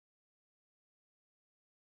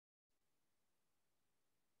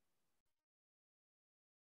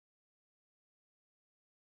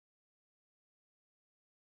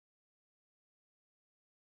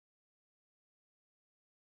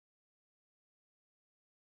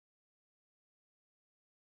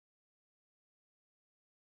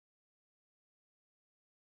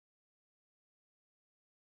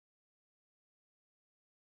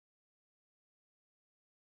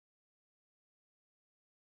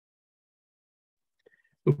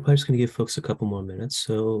We're probably just going to give folks a couple more minutes,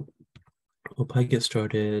 so we'll probably get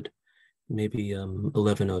started maybe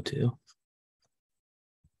 11:02.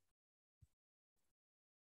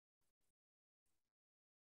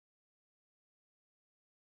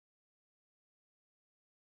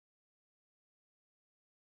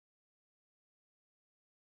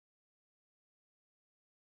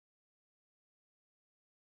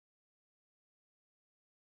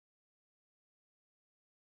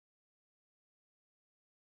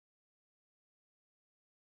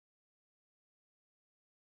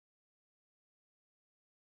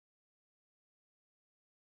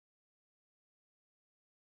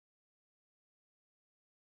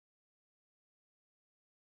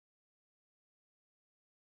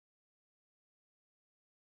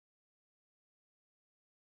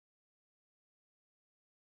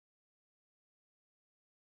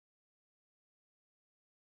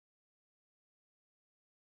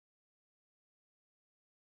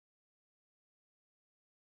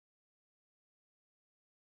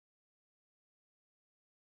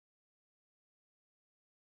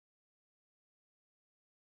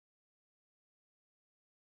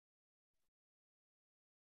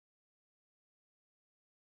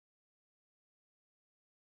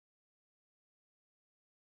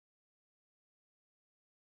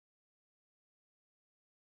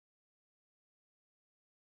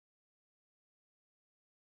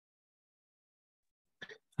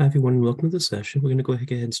 Hi, everyone. Welcome to the session. We're going to go ahead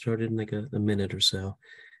and start in like a minute or so.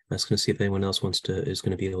 I was going to see if anyone else is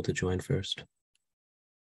going to be able to join first.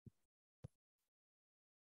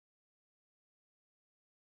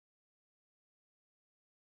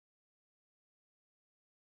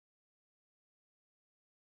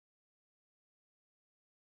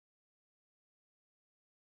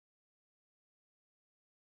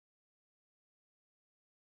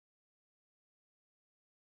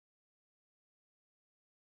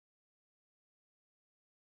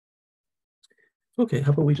 Okay,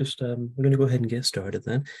 how about we're going to go ahead and get started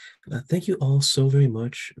then. Thank you all so very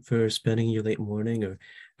much for spending your late morning or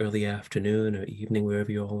early afternoon or evening,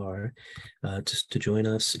 wherever you all are, just to join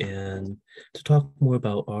us and to talk more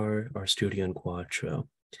about our studio in Quattro.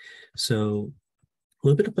 So a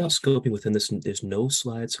little bit about scoping within this. There's no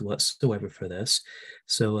slides whatsoever for this.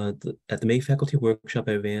 So at the May faculty workshop,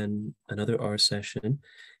 I ran another session,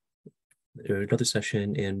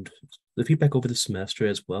 and the feedback over the semester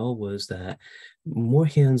as well was that more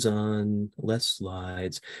hands-on, less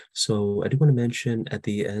slides. So I do want to mention at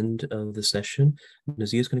the end of the session,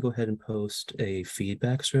 Nazia is going to go ahead and post a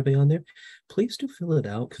feedback survey on there. Please do fill it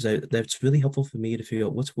out because that's really helpful for me to figure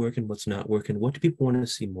out what's working, what's not working, what do people want to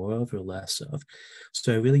see more of or less of.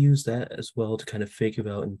 So I really use that as well to kind of figure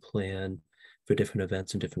out and plan for different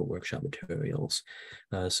events and different workshop materials.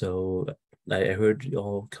 So I heard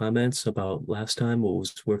all comments about last time, what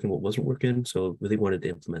was working, what wasn't working. So really wanted to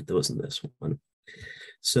implement those in this one.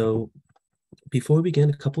 So before we begin,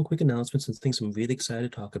 a couple of quick announcements and things I'm really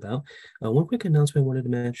excited to talk about. One quick announcement I wanted to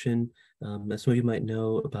mention, as some of you might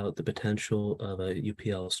know about the potential of a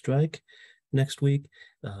UPL strike next week.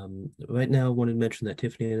 Right now, I wanted to mention that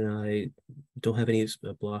Tiffany and I don't have any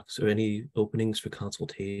blocks or any openings for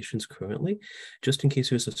consultations currently. Just in case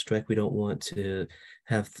there's a strike, we don't want to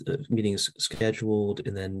have meetings scheduled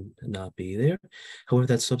and then not be there. However,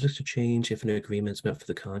 that's subject to change if an agreement is met for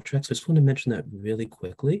the contract. So I just want to mention that really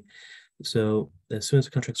quickly. So as soon as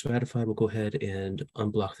the contract's ratified, we'll go ahead and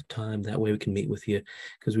unblock the time. That way we can meet with you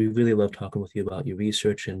because we really love talking with you about your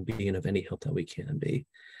research and being of any help that we can be.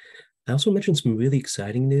 I also mentioned some really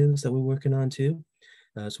exciting news that we're working on too.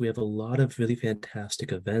 So we have a lot of really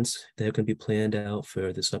fantastic events that are going to be planned out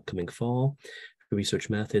for this upcoming fall for research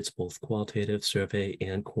methods, both qualitative, survey,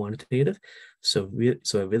 and quantitative. So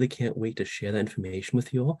I really can't wait to share that information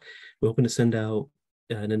with you all. We're hoping to send out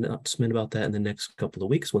an announcement about that in the next couple of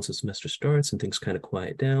weeks once the semester starts and things kind of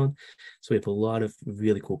quiet down. So we have a lot of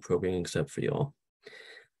really cool programming set for you all.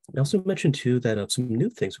 I also mentioned too that some new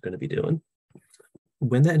things we're going to be doing.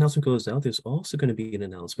 When that announcement goes out, there's also going to be an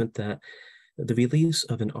announcement that the release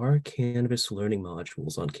of an R Canvas learning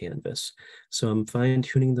modules on Canvas. So I'm fine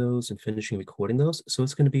tuning those and finishing recording those. So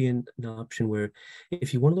it's going to be an option where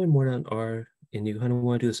if you want to learn more on R and you kind of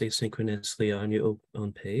want to do this asynchronously on your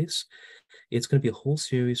own pace, it's going to be a whole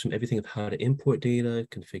series from everything of how to import data,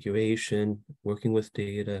 configuration, working with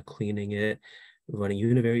data, cleaning it, running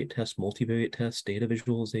univariate tests, multivariate tests, data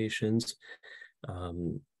visualizations,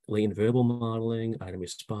 latent variable modeling, item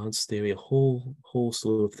response theory, a whole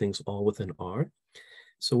slew of things all within R.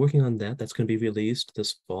 So working on that, that's going to be released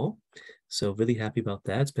this fall. So really happy about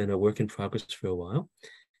that. It's been a work in progress for a while.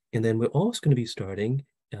 And then we're also going to be starting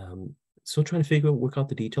still trying to work out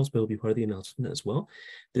the details, but it'll be part of the announcement as well.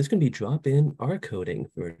 There's going to be drop-in R coding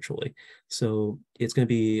virtually. So it's going to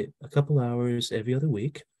be a couple hours every other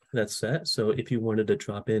week. That's set. So if you wanted to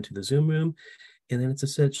drop into the Zoom room, and then it's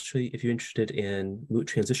essentially if you're interested in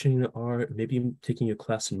transitioning to R, maybe taking your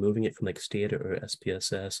class and moving it from like Stata or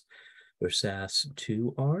SPSS or SAS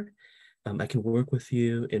to R, I can work with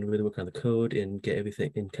you and really work on the code and get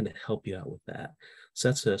everything and kind of help you out with that. So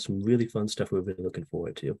that's some really fun stuff we're really looking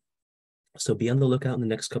forward to. So be on the lookout in the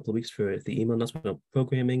next couple of weeks for the email announcement of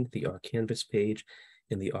programming, the R Canvas page,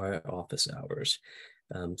 and the R office hours.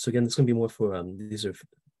 So again, this is going to be more for, these are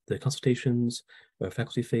the consultations are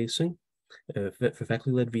faculty facing, for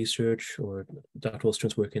faculty-led research or doctoral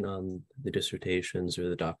students working on the dissertations or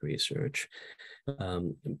the doc research.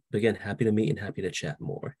 But again, happy to meet and happy to chat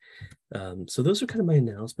more. So those are kind of my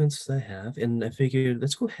announcements I have, and I figured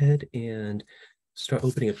let's go ahead and start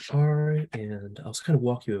opening up R, and I'll kind of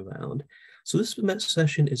walk you around. So this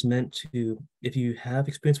session is meant to, if you have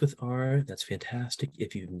experience with R, that's fantastic.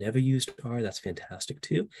 If you've never used R, that's fantastic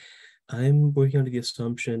too. I'm working under the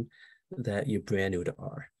assumption that you're brand new to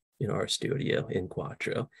R in RStudio in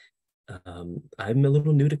Quattro. I'm a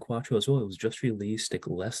little new to Quattro as well. It was just released like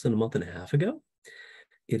less than a month and a half ago.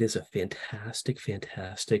 It is a fantastic,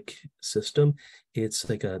 fantastic system. It's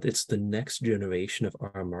like it's the next generation of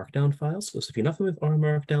R Markdown files. So if you're not familiar with R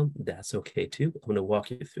Markdown, that's okay too. I'm going to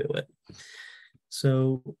walk you through it.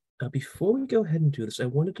 So before we go ahead and do this, I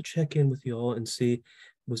wanted to check in with you all and see,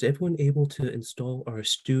 was everyone able to install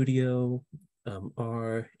RStudio,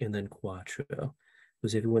 R, and then Quattro?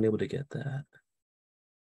 Was everyone able to get that?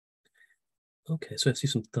 Okay, so I see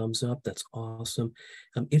some thumbs up. That's awesome.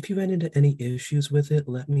 If you ran into any issues with it,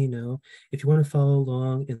 let me know. If you want to follow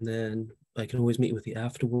along, and then I can always meet with you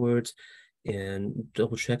afterwards and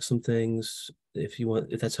double check some things. If you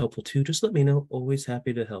want, if that's helpful too, just let me know. Always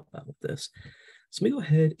happy to help out with this. So let me go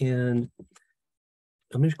ahead and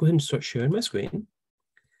I'm going to go ahead and start sharing my screen.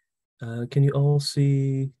 Can you all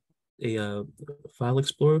see a file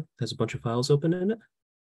explorer that has a bunch of files open in it?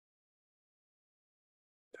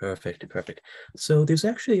 Perfect, perfect. So there's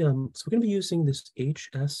actually, so we're going to be using this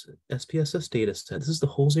SPSS data set. This is the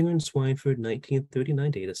Holzinger and Swineford 1939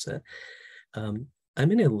 data set. I'm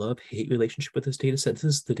in a love-hate relationship with this data set. This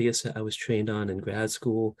is the data set I was trained on in grad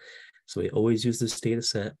school. So we always use this data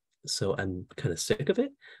set. So I'm kind of sick of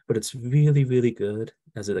it, but it's really, really good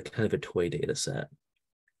as a kind of a toy data set.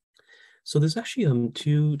 So there's actually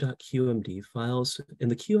two .qmd files, and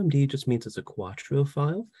the QMD just means it's a Quattro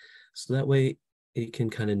file. So that way it can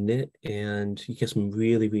kind of knit and you get some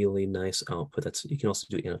really, really nice output. That's, you can also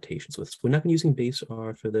do annotations with. We're not going to be using base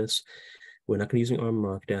R for this. We're not going to be using R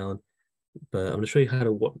Markdown, but I'm going to show you how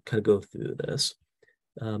to kind of go through this.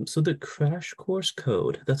 So the crash course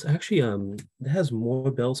code, that's actually, that has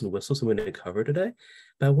more bells and whistles than we're going to cover today,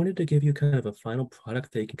 but I wanted to give you kind of a final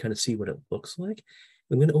product that you can kind of see what it looks like.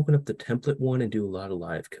 I'm going to open up the template one and do a lot of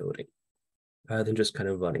live coding rather than just kind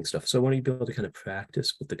of running stuff. So I want you to be able to kind of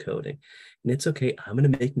practice with the coding. And it's okay, I'm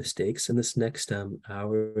going to make mistakes in this next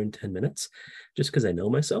hour and 10 minutes, just because I know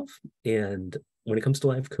myself. And when it comes to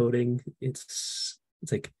live coding, it's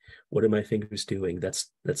like, what are my fingers doing? That's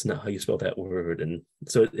not how you spell that word. And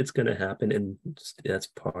so it's going to happen, and that's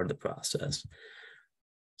part of the process.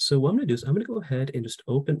 So what I'm going to do is I'm going to go ahead and just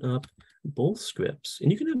open up both scripts.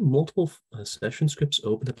 And you can have multiple session scripts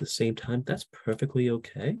open at the same time. That's perfectly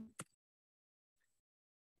okay.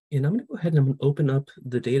 And I'm going to go ahead and I'm going to open up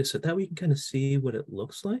the data set. That way you can kind of see what it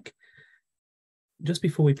looks like just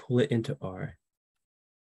before we pull it into R.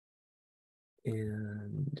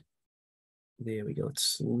 And there we go.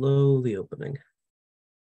 It's slowly opening.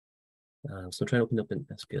 So I'm trying to open up in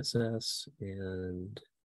SPSS, and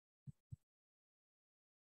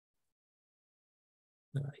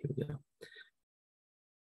here we go.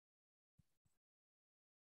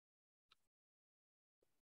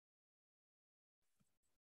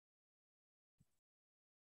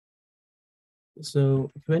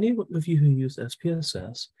 So for any of you who use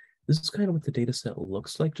SPSS, this is kind of what the data set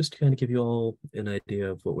looks like, just to kind of give you all an idea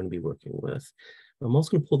of what we're going to be working with. I'm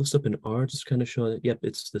also going to pull this up in R, just to kind of show that, yep,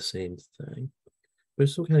 it's the same thing. But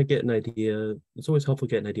just to kind of get an idea, it's always helpful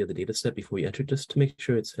to get an idea of the data set before you enter, just to make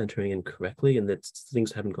sure it's entering in correctly and that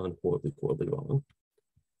things haven't gone horribly, horribly wrong.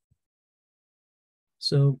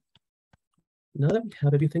 So now that we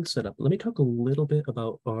have everything set up, let me talk a little bit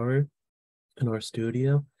about R and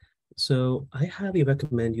RStudio. So I highly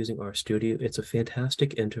recommend using RStudio. It's a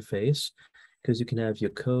fantastic interface because you can have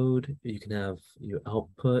your code, you can have your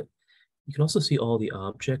output. You can also see all the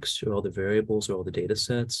objects or all the variables or all the data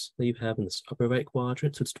sets that you have in this upper right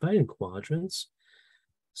quadrant. So it's divided in quadrants.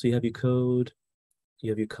 So you have your code,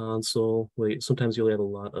 you have your console, where sometimes you'll have a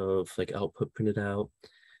lot of like output printed out,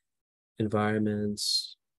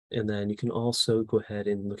 environments, and then you can also go ahead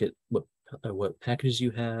and look at what packages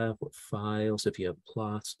you have, what files, if you have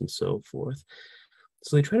plots, and so forth.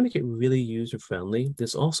 So they try to make it really user friendly.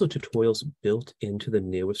 There's also tutorials built into the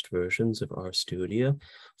newest versions of RStudio.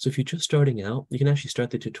 So if you're just starting out, you can actually start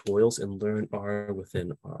the tutorials and learn R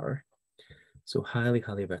within R. So highly,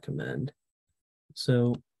 highly recommend.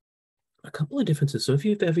 So a couple of differences. So if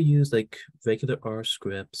you've ever used like regular R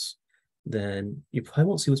scripts, then you probably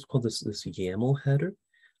won't see what's called this YAML header.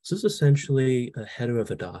 So this is essentially a header of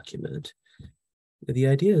a document. The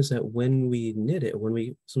idea is that when we knit it, when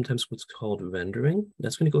we sometimes what's called rendering,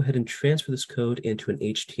 that's going to go ahead and transfer this code into an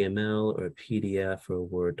HTML or a PDF or a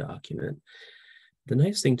Word document. The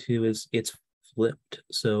nice thing too is it's flipped.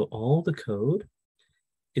 So all the code,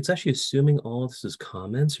 it's actually assuming all this is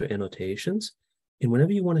comments or annotations. And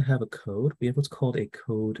whenever you want to have a code, we have what's called a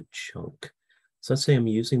code chunk. So let's say I'm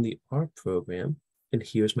using the R program, and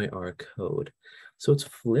here's my R code. So it's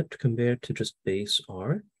flipped compared to just base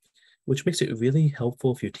R, which makes it really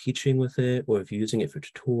helpful if you're teaching with it, or if you're using it for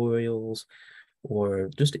tutorials, or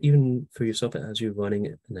just even for yourself as you're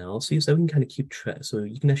running analyses, that we can kind of keep track. So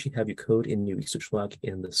you can actually have your code in your research log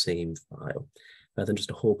in the same file, rather than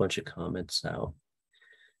just a whole bunch of comments out.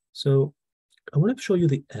 So I want to show you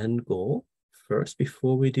the end goal first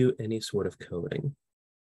before we do any sort of coding.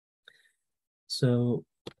 So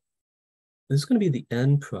this is going to be the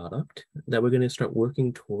end product that we're going to start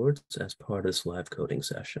working towards as part of this live coding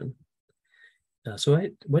session. So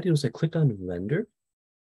what I did was I clicked on render,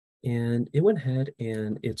 and it went ahead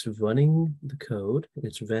and it's running the code and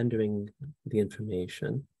it's rendering the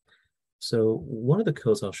information. So one of the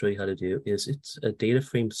codes I'll show you how to do is it's a data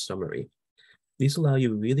frame summary. These allow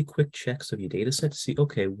you really quick checks of your data set to see,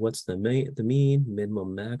 okay, what's the mean,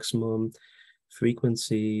 minimum, maximum,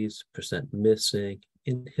 frequencies, percent missing,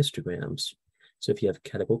 and histograms. So if you have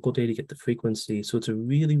categorical data, you get the frequency. So it's a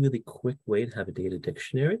really, really quick way to have a data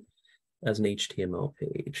dictionary as an HTML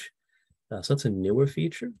page. So that's a newer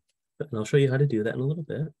feature, and I'll show you how to do that in a little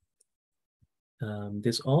bit.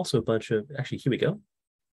 There's also a bunch of, actually, here we go.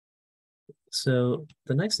 So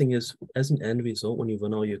the nice thing is, as an end result, when you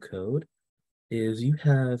run all your code, is you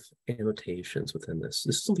have annotations within this.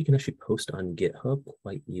 This is something you can actually post on GitHub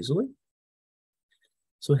quite easily.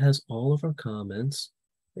 So it has all of our comments.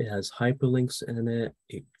 It has hyperlinks in it.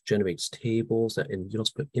 It generates tables and you can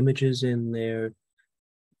also put images in there.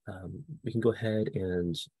 We can go ahead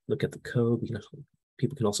and look at the code.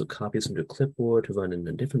 People can also copy this into a clipboard to run in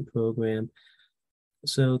a different program.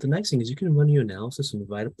 So the nice thing is you can run your analysis and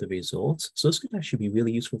write up the results. So this could actually be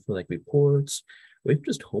really useful for like reports or even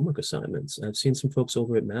just homework assignments. I've seen some folks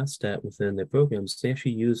over at MathStat within their programs, they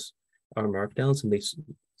actually use R markdowns, and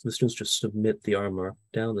the students just submit the R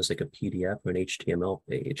markdown as like a PDF or an HTML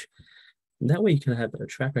page. And that way you can have a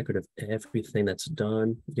track record of everything that's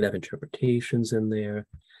done. You can have interpretations in there.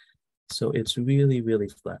 So it's really, really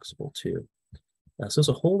flexible too. So there's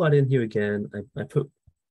a whole lot in here again. I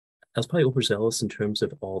was probably overzealous in terms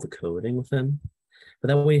of all the coding within, but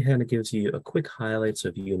that way it kind of gives you a quick highlights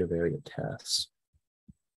of univariate tests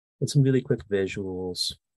and some really quick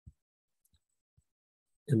visuals,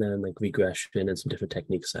 and then like regression and some different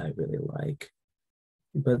techniques that I really like.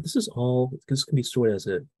 But this can be stored as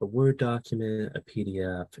a Word document, a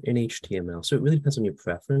PDF, an HTML. So it really depends on your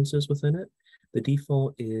preferences within it. The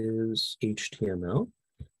default is HTML,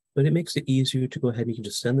 but it makes it easier to go ahead and you can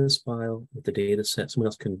just send this file with the data set. Someone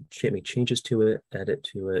else can make changes to it, edit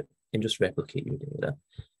to it, and just replicate your data.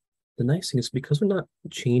 The nice thing is because we're not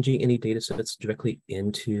changing any data sets directly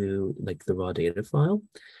into like the raw data file,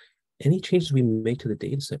 any changes we make to the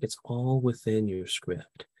data set, it's all within your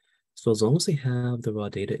script. So as long as they have the raw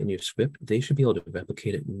data in your script, they should be able to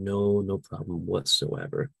replicate it no problem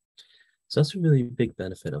whatsoever. So that's a really big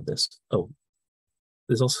benefit of this. Oh,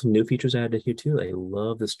 there's also some new features added here too. I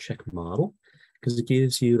love this check model because it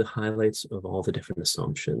gives you the highlights of all the different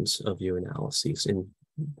assumptions of your analyses and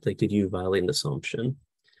like, did you violate an assumption?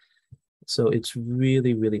 So it's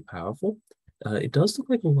really, really powerful. It does look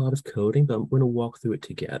like a lot of coding, but I'm going to walk through it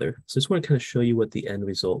together. So I just want to kind of show you what the end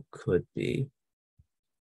result could be.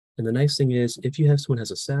 And the nice thing is, if you have someone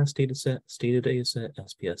has a SAS data set, Stata data set,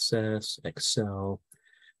 SPSS, Excel,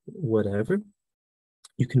 whatever,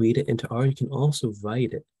 you can read it into R. You can also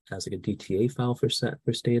write it as like a DTA file for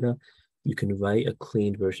Stata. You can write a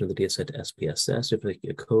clean version of the data set to SPSS if like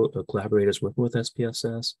a collaborator is working with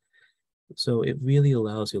SPSS. So it really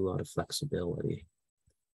allows you a lot of flexibility.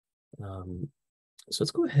 So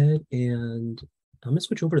let's go ahead and I'm going to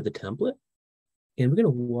switch over to the template, and we're going to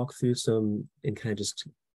walk through some and kind of just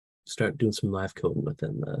start doing some live coding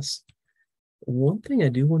within this. One thing I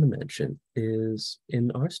do want to mention is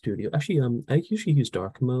in our studio, actually, I usually use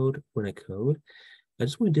dark mode when I code. I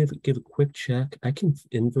just want to give a quick check. I can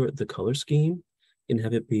invert the color scheme and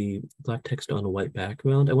have it be black text on a white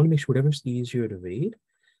background. I want to make sure whatever's easier to read.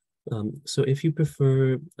 So if you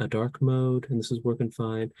prefer a dark mode and this is working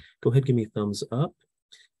fine, go ahead and give me a thumbs up.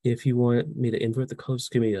 If you want me to invert the colors,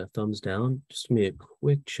 give me a thumbs down. Just give me a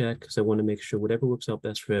quick check because I want to make sure whatever works out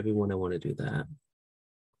best for everyone, I want to do that.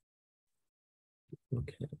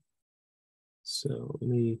 Okay. So let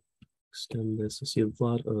me extend this. I see a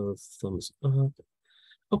lot of thumbs up.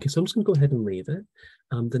 Okay, so I'm just gonna go ahead and leave it.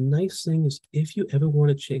 The nice thing is if you ever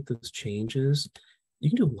want to make those changes, you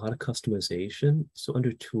can do a lot of customization. So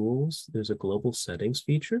under tools, there's a global settings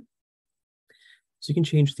feature. So you can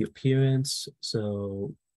change the appearance.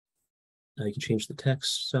 So you can change the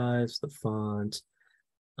text size, the font.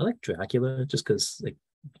 I like Dracula just because like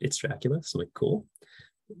it's Dracula, so like cool.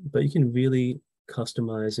 But you can really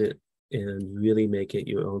customize it and really make it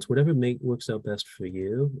your own. So whatever works out best for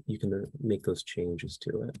you, you can make those changes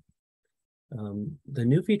to it. The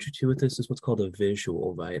new feature too with this is what's called a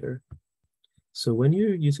visual writer. So when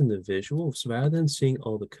you're using the visuals, rather than seeing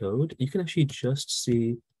all the code, you can actually just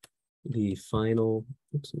see the final,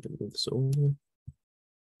 oops, I'm gonna move this over.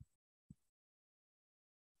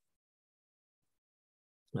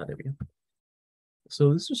 There we go.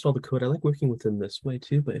 So this is just all the code. I like working within this way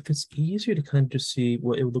too, but if it's easier to kind of just see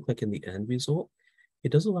what it would look like in the end result,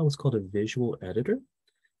 it does allow what's called a visual editor.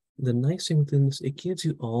 The nice thing within this, it gives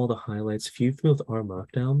you all the highlights. If you're familiar with R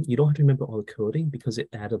Markdown, you don't have to remember all the coding because it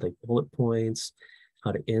added like bullet points,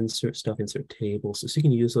 how to insert stuff, insert tables. So you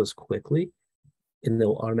can use those quickly and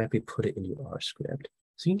they'll automatically put it in your R script.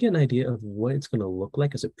 So you can get an idea of what it's going to look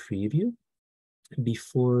like as a preview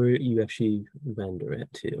before you actually render it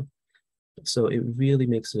too. So it really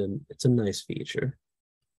makes it's a nice feature.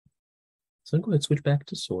 So I'm going to go ahead and switch back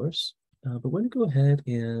to source, but we're going to go ahead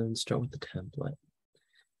and start with the template.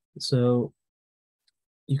 So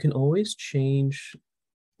you can always change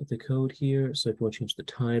the code here. So if you want to change the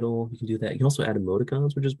title, you can do that. You can also add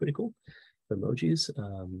emoticons, which is pretty cool. Emojis.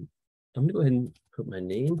 I'm going to go ahead and put my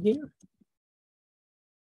name here.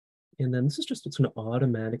 And then this is just, it's going to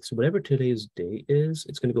automatic. So whatever today's date is,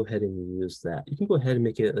 it's going to go ahead and use that. You can go ahead and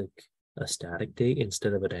make it like a static date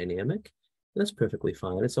instead of a dynamic. That's perfectly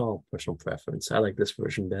fine. It's all personal preference. I like this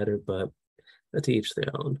version better, but that's each their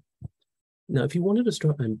own. Now, if you wanted to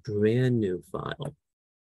start a brand new file,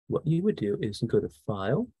 what you would do is you go to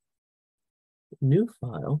File, New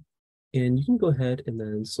File, and you can go ahead and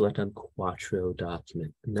then select on Quattro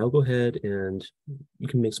document. And now go ahead and you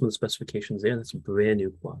can make some of the specifications there. That's a brand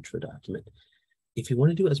new Quattro document. If you want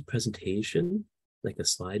to do it as a presentation, like a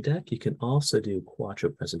slide deck, you can also do Quattro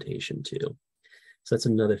presentation too. So that's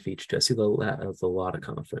another feature. I see a lot of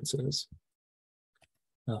conferences.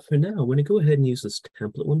 For now, I'm going to go ahead and use this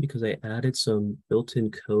template one because I added some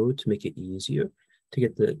built-in code to make it easier to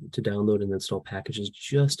get to download and install packages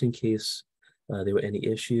just in case there were any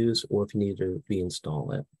issues or if you need to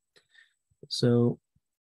reinstall it. So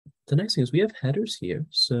the next thing is we have headers here.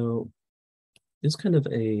 So it's kind of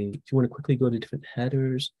if you want to quickly go to different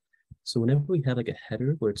headers. So whenever we have like a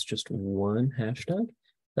header where it's just one hashtag,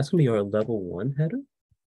 that's going to be our level 1 header.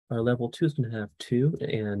 Our level 2 is going to have 2.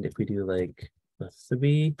 And if we do like a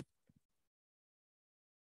 3,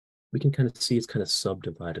 we can kind of see it's kind of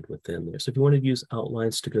subdivided within there. So if you want to use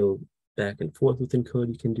outlines to go back and forth within code,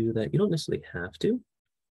 you can do that. You don't necessarily have to,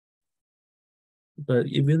 but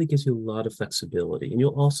it really gives you a lot of flexibility. And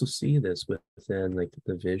you'll also see this within like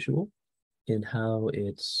the visual and how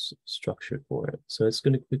it's structured for it. So it's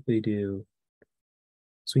going to quickly do,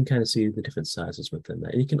 so we can kind of see the different sizes within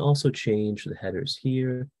that. And you can also change the headers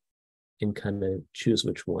here and kind of choose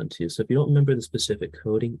which one to. So if you don't remember the specific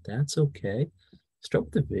coding, that's okay. Start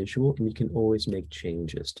with the visual and you can always make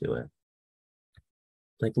changes to it.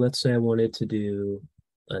 Like let's say I wanted to do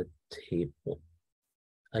a table.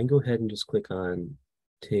 I can go ahead and just click on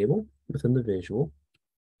table within the visual,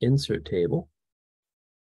 insert table.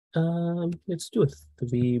 Let's do a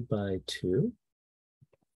 3x2.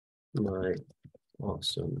 My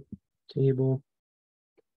awesome table.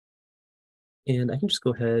 And I can just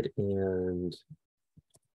go ahead and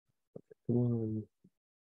 1,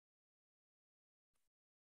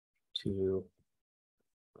 2,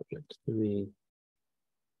 object 3,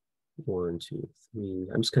 1, 2, 3.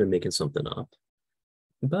 I'm just kind of making something up.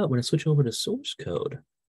 But when I switch over to source code,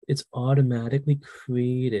 it's automatically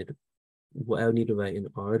created what I would need to write in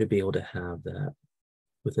R to be able to have that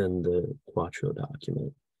within the Quattro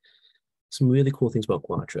document. Some really cool things about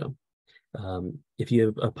Quattro. If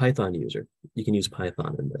you're a Python user, you can use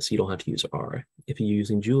Python in this. You don't have to use R. If you're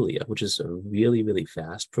using Julia, which is a really, really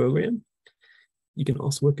fast program, you can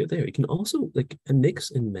also work it there. You can also like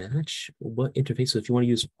mix and match what interfaces. If you want to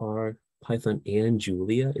use R, Python, and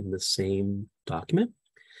Julia in the same document,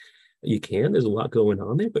 you can. There's a lot going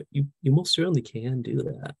on there, but you most certainly can do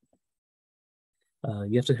that.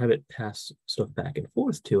 You have to have it pass stuff back and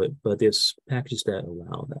forth to it, but there's packages that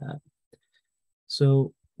allow that.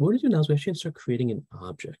 So what we're going to do now is we actually start creating an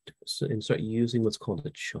object and start using what's called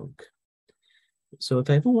a chunk. So if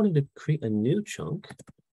I ever wanted to create a new chunk,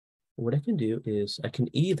 what I can do is I can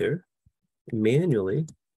either manually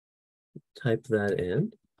type that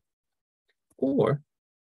in, or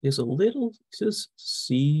there's a little, this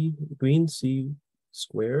C, green C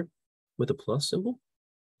square with a plus symbol.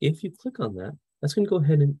 If you click on that, that's going to go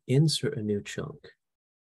ahead and insert a new chunk.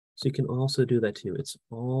 So you can also do that too. It's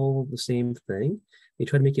all the same thing. They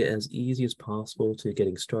try to make it as easy as possible to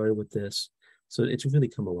getting started with this. So it's really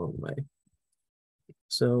come a long way.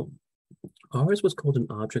 So R is what's called an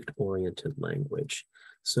object-oriented language.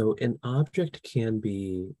 So an object can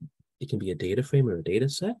be, it can be a data frame or a data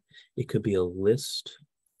set. It could be a list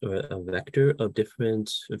or a vector of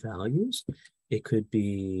different values. It could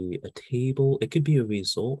be a table. It could be a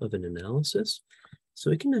result of an analysis. So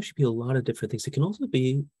it can actually be a lot of different things. It can also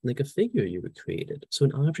be like a figure you created. So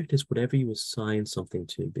an object is whatever you assign something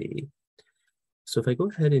to be. So if I go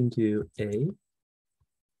ahead and do A,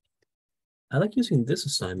 I like using this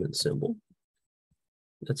assignment symbol.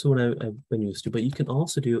 That's what I've been used to, but you can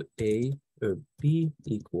also do A or B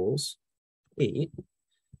equals 8.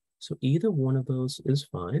 So either one of those is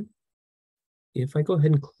fine. If I go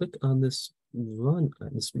ahead and click on this run,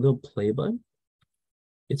 this little play button,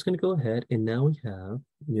 it's going to go ahead and now we have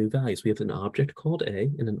new values. We have an object called A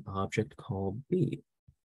and an object called B.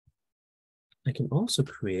 I can also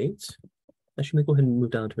create, actually, I'm going to go ahead and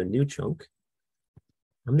move down to a new chunk.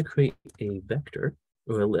 I'm going to create a vector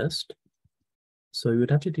or a list. So what you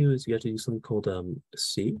would have to do is you have to use something called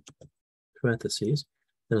C, parentheses.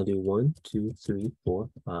 Then I'll do 1, 2, 3, 4,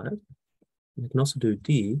 5. And I can also do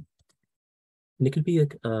D. And it could be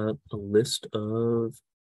like a list of,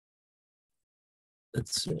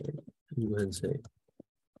 let's say, let me go ahead and say,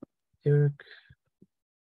 Eric.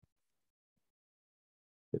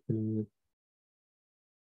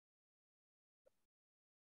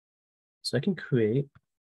 So I can create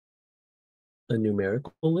a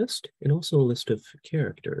numerical list and also a list of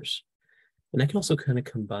characters. And I can also kind of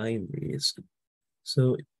combine these.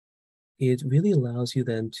 So it really allows you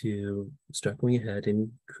then to start going ahead and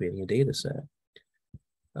creating a data set.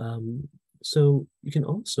 So you can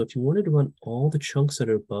also, if you wanted to run all the chunks that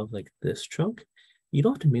are above like this chunk, you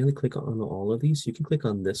don't have to manually click on all of these. You can click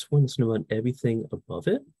on this one. It's going to run everything above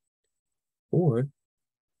it. Or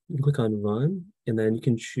you can click on run, and then you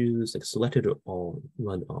can choose like selected or all,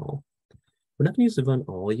 run all. We're not going to use the run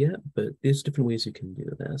all yet, but there's different ways you can do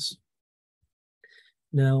this.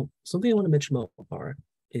 Now, something I want to mention about R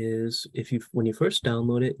is when you first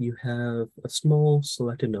download it, you have a small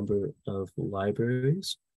selected number of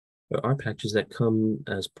libraries or R packages that come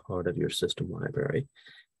as part of your system library.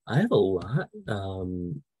 I have a lot.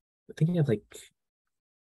 I think I have like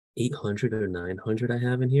 800 or 900 I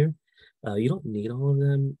have in here. You don't need all of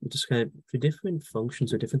them. Just kind of for different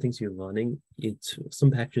functions or different things you're running,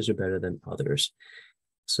 some packages are better than others.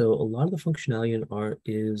 So a lot of the functionality in R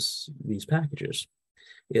is these packages.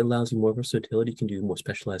 It allows you more versatility. You can do more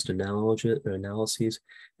specialized analyses,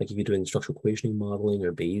 like if you're doing structural equation modeling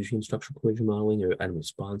or Bayesian structural equation modeling or animal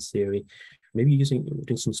response theory, maybe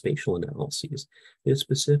doing some spatial analyses. There's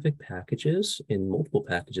specific packages and multiple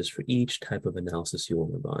packages for each type of analysis you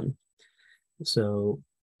want to run. So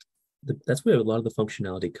that's where a lot of the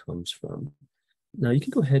functionality comes from. Now you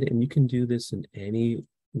can go ahead and you can do this in any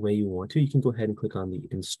way you want to. You can go ahead and click on the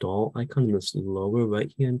install icon in this lower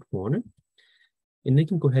right-hand corner. And they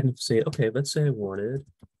can go ahead and say, okay, let's say I wanted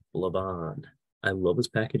Laban. I love this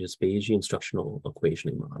package. It's Bayesian instructional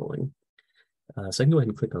equationing modeling. So I can go ahead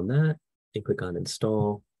and click on that and click on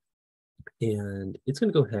install. And it's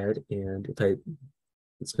going to go ahead and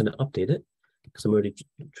it's going to update it because I'm already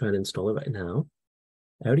trying to install it right now.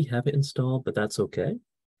 I already have it installed, but that's okay.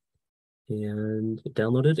 And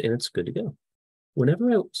downloaded and it's good to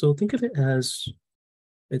go. So think of it as,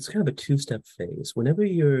 it's kind of a two-step phase. Whenever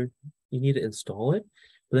you need to install it,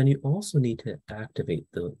 but then you also need to activate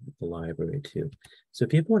the library too. So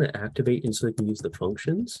if you want to activate and so you can use the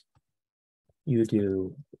functions, you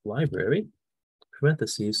do library,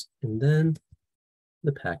 parentheses, and then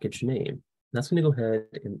the package name. That's going to go ahead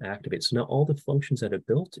and activate. So now all the functions that are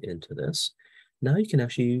built into this, now you can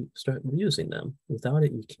actually start using them. Without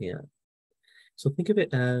it, you can't. So think of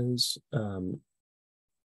it as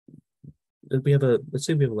let's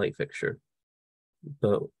say we have a light fixture,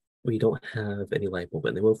 but we don't have any light bulb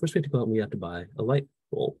in there. Well, first we have to go out and we have to buy a light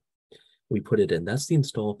bulb. We put it in. That's the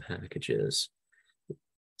install packages.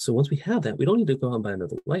 So once we have that, we don't need to go out and buy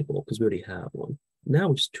another light bulb because we already have one. Now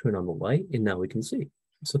we just turn on the light and now we can see.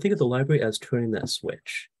 So think of the library as turning that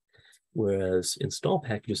switch, whereas install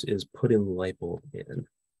packages is putting the light bulb in.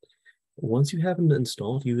 Once you have them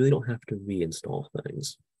installed, you really don't have to reinstall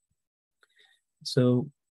things. So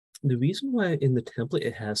the reason why in the template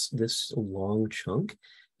it has this long chunk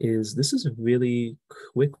is this is a really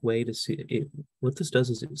quick way to see it. What this does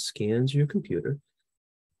is it scans your computer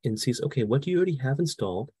and sees, okay, what do you already have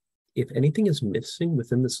installed? If anything is missing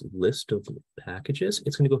within this list of packages,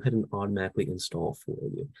 it's going to go ahead and automatically install for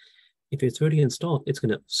you. If it's already installed, it's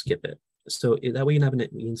going to skip it. So that way you're not going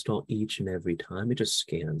to install each and every time. It just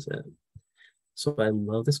scans it. So I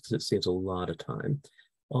love this because it saves a lot of time.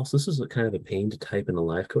 Also, this is a kind of a pain to type in a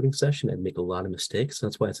live coding session and make a lot of mistakes.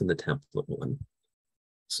 That's why it's in the template one.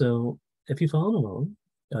 So if you follow along,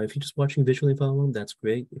 if you're just watching visually follow along, that's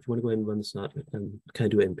great. If you want to go ahead and run this out and kind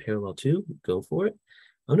of do it in parallel too, go for it.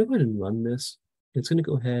 I'm going to go ahead and run this. It's going to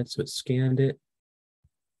go ahead. So it scanned it.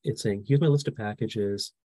 It's saying, here's my list of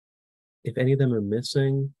packages. If any of them are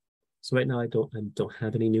missing, so right now I don't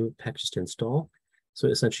have any new packages to install. So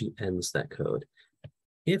it essentially ends that code.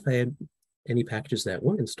 If I had any packages that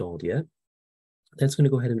weren't installed yet, that's going to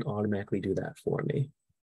go ahead and automatically do that for me.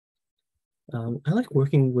 I like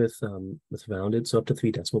working with rounded, so up to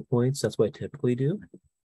 3 decimal points. That's what I typically do.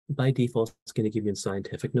 By default, it's going to give you in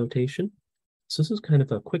scientific notation. So this is kind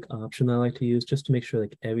of a quick option I like to use just to make sure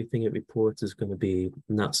like everything it reports is going to be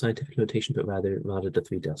not scientific notation, but rather rounded to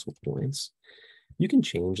 3 decimal points. You can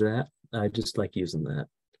change that. I just like using that.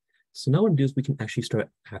 So now what we do is we can actually start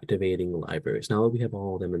activating libraries now that we have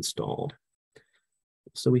all of them installed.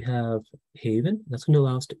 So we have Haven. That's going to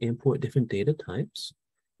allow us to import different data types.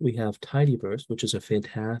 We have Tidyverse, which is a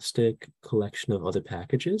fantastic collection of other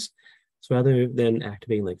packages. So rather than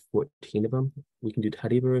activating like 14 of them, we can do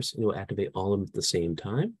Tidyverse and it will activate all of them at the same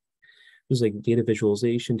time. There's like data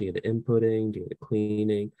visualization, data inputting, data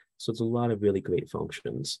cleaning. So it's a lot of really great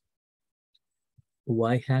functions.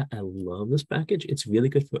 YHAT, I love this package. It's really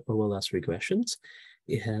good for OLS regressions.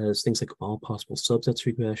 It has things like all possible subsets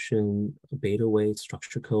regression, beta weights,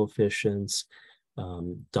 structure coefficients,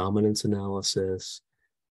 dominance analysis,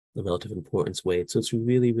 the relative importance weight. So it's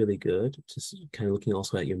really, really good. Just kind of looking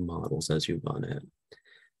also at your models as you run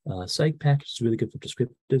it. Psych package is really good for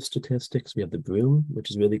descriptive statistics. We have the Broom,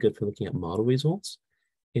 which is really good for looking at model results,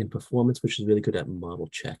 and performance, which is really good at model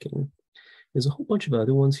checking. There's a whole bunch of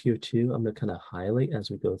other ones here too. I'm going to kind of highlight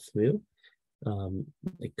as we go through.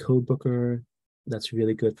 Like Codebooker, that's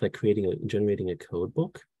really good for like generating a code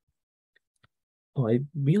book. Oh, I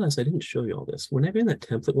realized I didn't show you all this. Whenever in that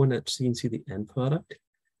template one that so you can see the end product,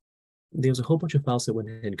 there's a whole bunch of files that went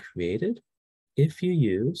ahead and created. If you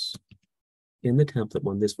use in the template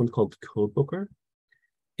one, this one called Codebooker,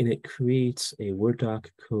 and it creates a Word doc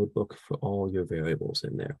codebook for all your variables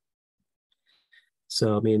in there.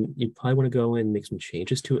 So, I mean, you probably want to go in and make some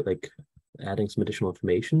changes to it, like adding some additional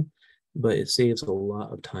information, but it saves a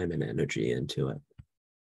lot of time and energy into it.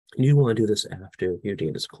 And you want to do this after your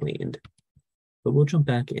data is cleaned. But we'll jump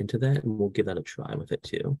back into that and we'll give that a try with it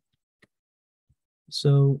too.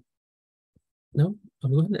 So now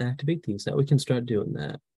I'm going to activate these. That we can start doing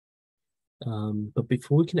that. But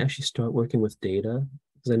before we can actually start working with data,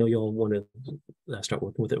 because I know you all want to start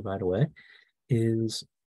working with it right away, is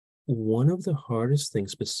one of the hardest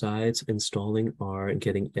things besides installing R and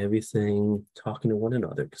getting everything talking to one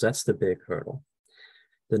another, because that's the big hurdle.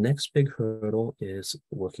 The next big hurdle is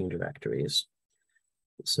working directories.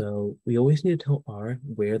 So we always need to tell R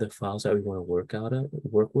where the files that we want to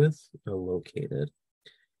work with are located.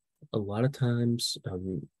 A lot of times,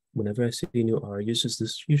 whenever I see new R uses,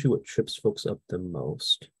 this is usually what trips folks up the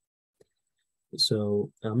most.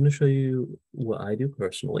 So I'm going to show you what I do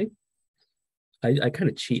personally. I kind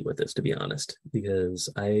of cheat with this, to be honest, because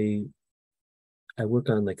I work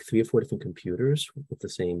on like 3 or 4 different computers with the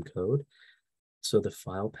same code. So the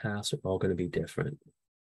file paths are all going to be different.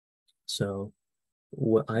 So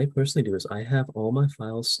what I personally do is I have all my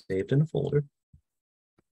files saved in a folder.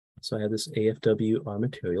 So I have this AFW R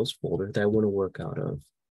materials folder that I want to work out of.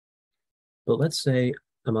 But let's say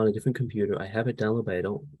I'm on a different computer. I have it downloaded, but I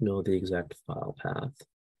don't know the exact file path.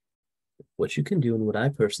 What you can do, and what I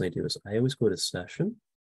personally do, is I always go to Session,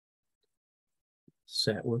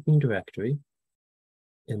 Set Working Directory,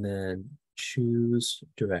 and then choose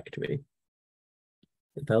Directory.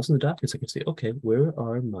 If I was in the documents, I can say, okay, where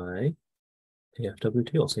are my AFW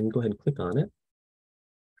tables? So I can go ahead and click on it.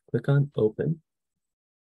 click on open,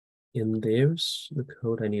 and there's the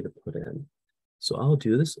code I need to put in. So I'll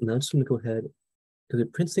do this, and I'm just going to go ahead, because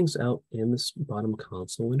it prints things out in this bottom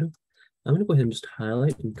console window. I'm going to go ahead and just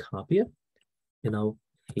highlight and copy it, and I'll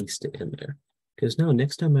paste it in there. Because now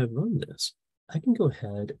next time I run this, I can go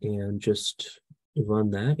ahead and just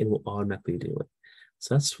run that, and it will automatically do it.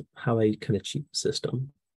 So that's how I kind of cheat the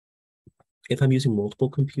system. If I'm using multiple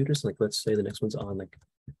computers, like let's say the next one's on like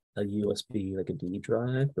a USB, like a D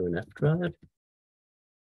drive or an F drive,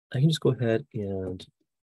 I can just go ahead and,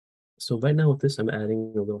 so right now with this, I'm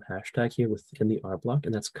adding a little hashtag here within the R block,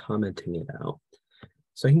 and that's commenting it out.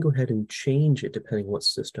 So I can go ahead and change it depending on what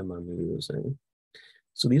system I'm using.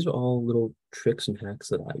 So these are all little tricks and hacks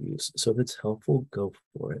that I use. So if it's helpful, go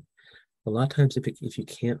for it. A lot of times if you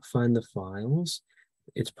can't find the files,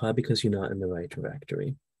 it's probably because you're not in the right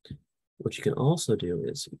directory. What you can also do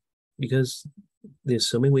is, because there's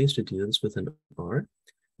so many ways to do this with an R,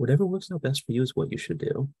 whatever works out best for you is what you should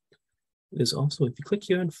do. Is also, if you click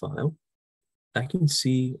here in File, I can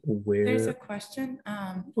see where... There's a question.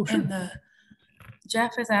 Oh, sure.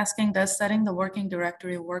 Jeff is asking, does setting the working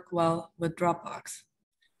directory work well with Dropbox?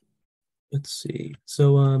 Let's see.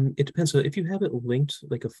 So it depends. So if you have it linked,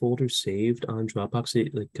 like a folder saved on Dropbox,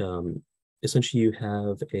 essentially you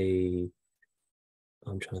have a,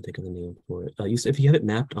 I'm trying to think of the name for it. If you have it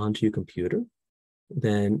mapped onto your computer,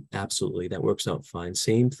 then absolutely that works out fine.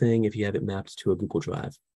 Same thing if you have it mapped to a Google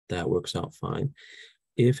Drive, that works out fine.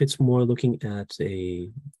 If it's more looking at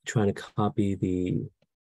trying to copy the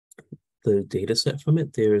data set from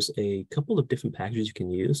it, there's a couple of different packages you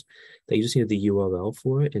can use that you just need the URL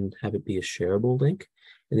for it and have it be a shareable link,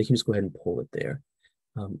 and you can just go ahead and pull it there.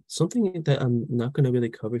 Something that I'm not going to really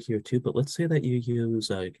cover here too, but let's say that you use,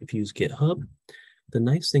 if you use GitHub, the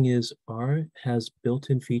nice thing is R has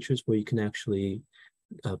built-in features where you can actually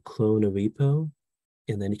clone a repo,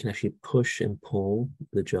 and then you can actually push and pull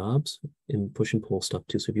the jobs and push and pull stuff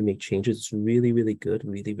too. So if you make changes, it's really, really good,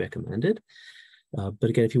 really recommended. But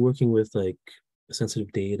again, if you're working with like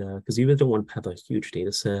sensitive data, because you really don't want to have a huge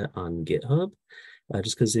data set on GitHub,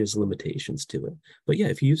 just because there's limitations to it. But yeah,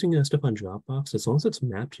 if you're using stuff on Dropbox, as long as it's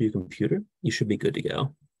mapped to your computer, you should be good to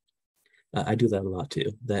go. I do that a lot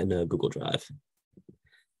too, that in Google Drive.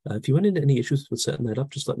 If you run into any issues with setting that up,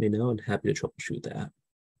 just let me know. I'm happy to troubleshoot that.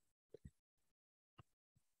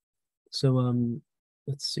 So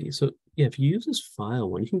let's see. So yeah, if you use this file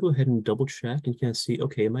one, you can go ahead and double check and you can see,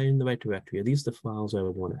 okay, am I in the right directory? Are these the files I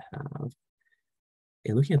would want to have?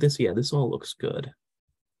 And looking at this, yeah, this all looks good.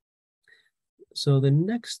 So the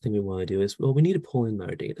next thing we want to do is, well, we need to pull in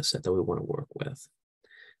our data set that we want to work with.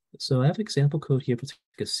 So I have example code here. If it's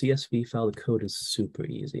like a CSV file, the code is super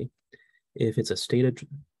easy. If it's a stated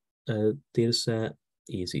data set,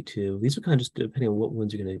 easy too. These are kind of just depending on what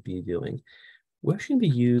ones you're going to be doing. We're actually going to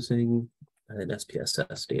be using an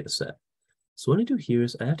SPSS data set. So what I do here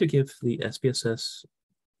is I have to give the SPSS,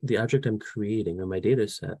 the object I'm creating or my data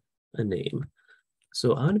set, a name.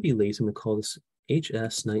 So I'm going to be lazy. I'm going to call this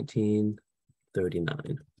HS1939.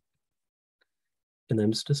 And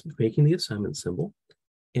I'm just making the assignment symbol.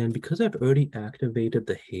 And because I've already activated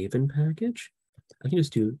the Haven package, I can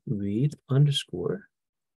just do read underscore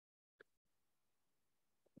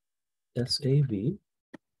SAV.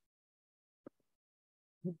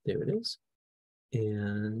 There it is.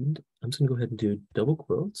 And I'm just going to go ahead and do double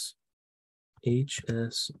quotes,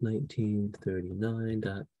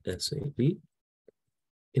 HS1939.SAV.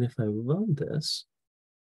 And if I run this,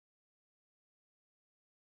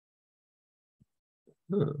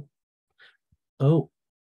 oh,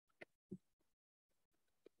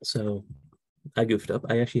 so I goofed up.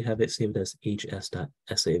 I actually have it saved as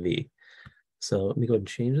hs.sav. So let me go ahead and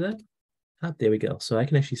change that. There we go. So I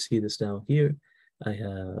can actually see this down here. I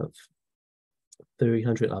have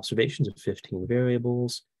 300 observations of 15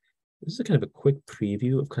 variables. This is kind of a quick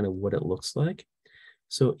preview of kind of what it looks like.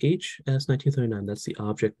 So HS1939, that's the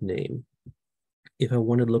object name. If I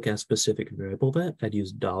wanted to look at a specific variable that, I'd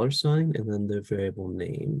use $sign and then the variable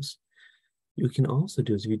names. You can also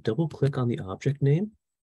do is if you double click on the object name,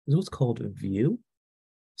 this is what's called view.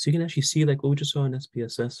 So you can actually see like what we just saw in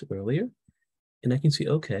SPSS earlier. And I can see,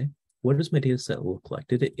 okay, what does my data set look like?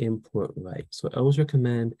 Did it import right? So I always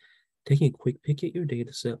recommend taking a quick peek at your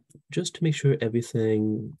data set just to make sure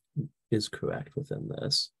everything is correct within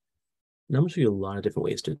this. Now I'm going to show you a lot of different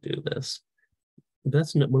ways to do this. But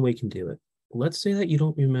that's not one way you can do it. Let's say that you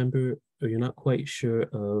don't remember or you're not quite sure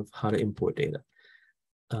of how to import data.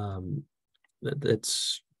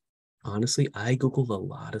 That's honestly, I Googled a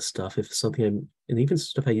lot of stuff. If something and even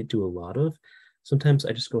stuff I do a lot of, sometimes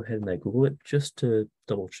I just go ahead and I Google it just to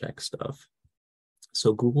double check stuff.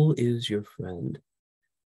 So Google is your friend.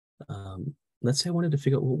 Let's say I wanted to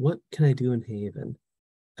figure out, well, what can I do in Haven?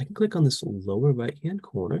 I can click on this lower right-hand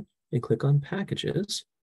corner and click on packages.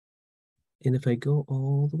 And if I go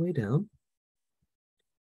all the way down,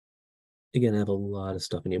 again, I have a lot of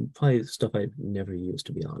stuff in here, probably stuff I've never used,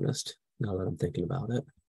 to be honest, now that I'm thinking about it.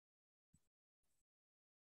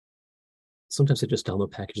 Sometimes I just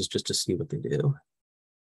download packages just to see what they do.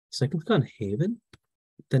 So I can click on Haven.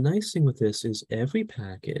 The nice thing with this is every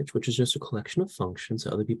package, which is just a collection of functions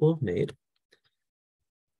that other people have made,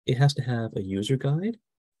 it has to have a user guide,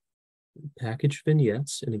 package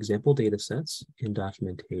vignettes, and example data sets, and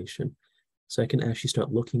documentation. So I can actually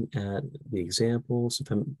start looking at the examples.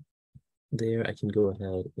 If I'm there, I can go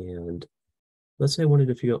ahead and, let's say I wanted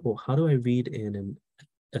to figure out, well, how do I read in an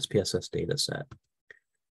SPSS data set?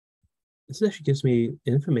 This actually gives me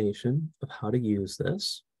information of how to use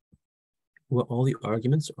this, what all the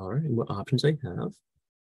arguments are, and what options I have.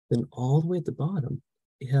 Then all the way at the bottom,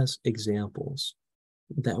 it has examples.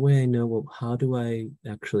 That way I know, well, how do I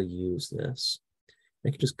actually use this? I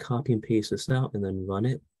can just copy and paste this out and then run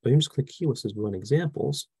it. Or you can just click here where it says run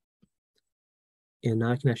examples. And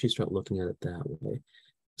now I can actually start looking at it that way.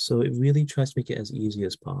 So it really tries to make it as easy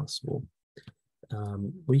as possible.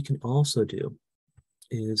 What you can also do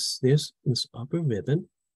is there's this upper ribbon.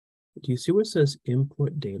 Do you see where it says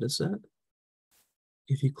import data set?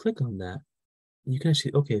 If you click on that, you can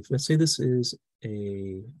actually, okay, let's say this is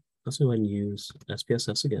let's go ahead and use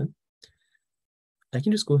SPSS again. I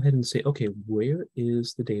can just go ahead and say, okay, where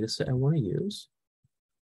is the data set I want to use?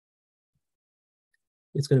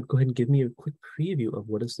 It's going to go ahead and give me a quick preview of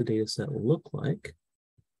what does the data set look like.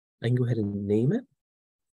 I can go ahead and name it.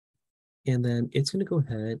 And then it's going to go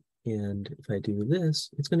ahead and if I do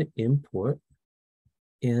this, it's going to import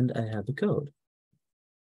and I have the code.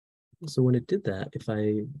 So when it did that,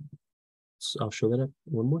 I'll show that up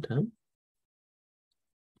one more time.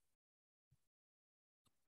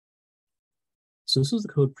 So this is the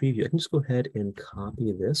code preview. I can just go ahead and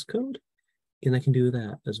copy this code and I can do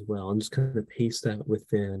that as well and just kind of paste that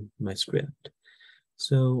within my script.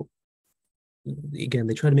 So again,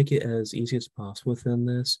 they try to make it as easy as possible within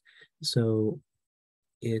this. So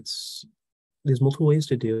there's multiple ways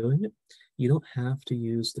to doing it. You don't have to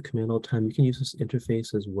use the command all the time. You can use this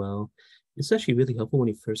interface as well. It's actually really helpful when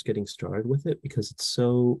you're first getting started with it because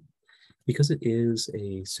because it is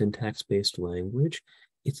a syntax-based language,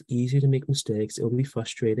 it's easy to make mistakes. It'll be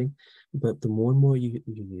frustrating, but the more and more you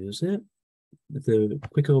use it, the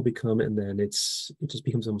quicker it'll become, and then it just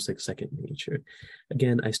becomes almost like second nature.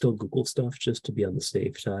 Again, I still Google stuff just to be on the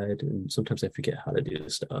safe side, and sometimes I forget how to do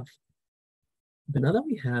stuff. But now that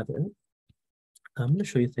we have it, I'm going to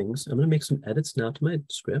show you things. I'm going to make some edits now to my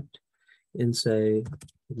script and say,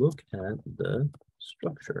 look at the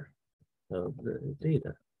structure of the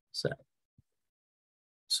data set.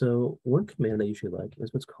 So one command I usually like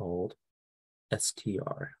is what's called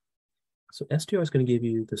str. So str is going to give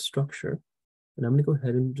you the structure. And I'm going to go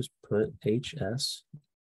ahead and just put HS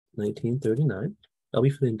 1939. That'll be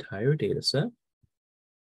for the entire data set.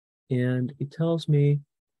 And it tells me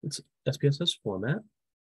it's SPSS format.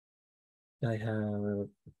 I have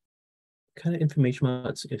kind of information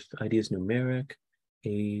about if ID is numeric,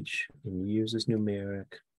 age and years is numeric.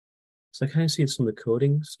 So I kind of see some of the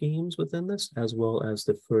coding schemes within this, as well as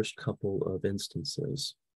the first couple of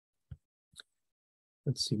instances.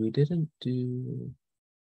 Let's see, we didn't do,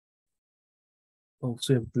 oh,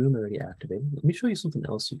 so we have Broom already activated. Let me show you something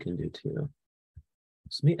else you can do too.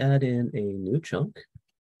 So let me add in a new chunk.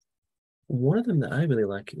 One of them that I really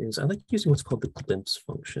like is I like using what's called the glimpse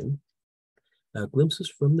function. Glimpse is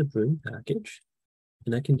from the Broom package,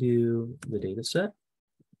 and I can do the data set.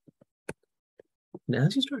 And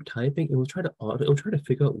as you start typing, it will try to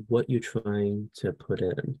figure out what you're trying to put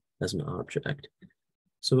in as an object.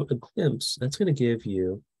 So a glimpse, that's going to give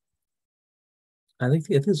you, I think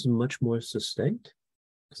this is much more succinct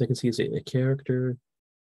because I can see it's a character,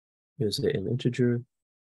 is it an integer,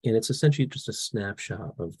 and it's essentially just a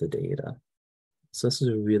snapshot of the data. So this is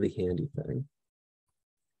a really handy thing.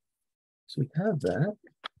 So we have that.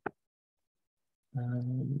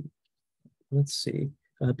 Let's see.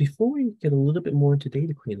 Before we get a little bit more into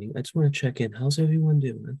data cleaning, I just want to check in. How's everyone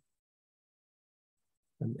doing?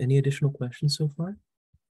 Any additional questions so far?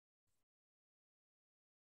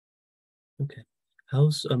 Okay.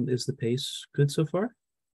 Is the pace good so far?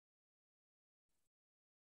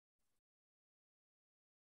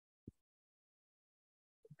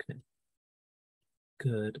 Okay.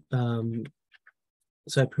 Good.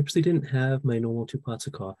 So I purposely didn't have my normal 2 pots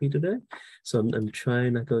of coffee today. So I'm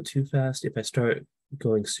trying not to go too fast. If I start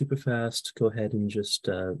going super fast, go ahead and just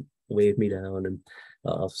wave me down and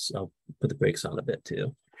I'll put the brakes on a bit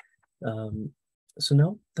too. Um, so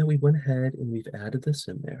now that we went ahead and we've added this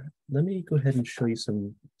in there, let me go ahead and show you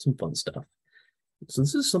some fun stuff. So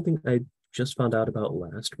this is something I just found out about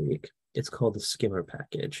last week. It's called the skimmer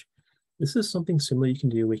package. This is something similar you can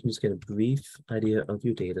do where you can just get a brief idea of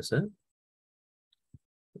your data set.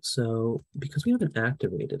 So because we haven't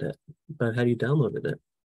activated it, but had you downloaded it,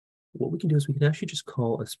 what we can do is we can actually just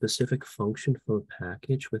call a specific function from a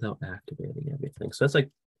package without activating everything. So that's like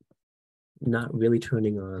not really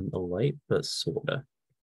turning on a light, but sorta.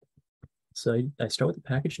 So I start with the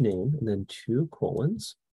package name and then 2:,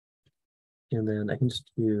 and then I can just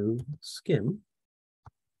do skim.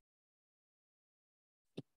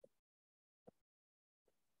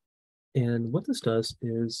 And what this does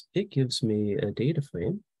is it gives me a data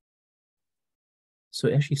frame. So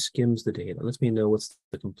it actually skims the data, lets me know what's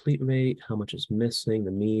the complete rate, how much is missing,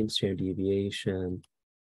 the mean, standard deviation,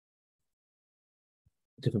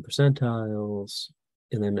 different percentiles,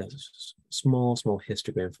 and then a small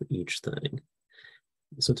histogram for each thing.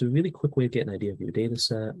 So it's a really quick way to get an idea of your data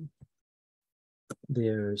set.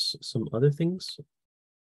 There's some other things.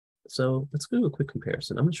 So let's go to a quick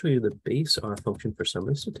comparison. I'm going to show you the base R function for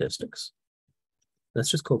summary statistics.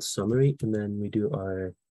 That's just called summary, and then we do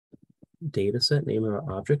our data set name or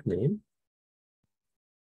our object name.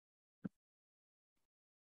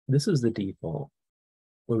 This is the default,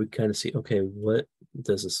 where we kind of see, okay, what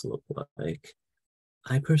does this look like?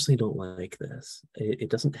 I personally don't like this.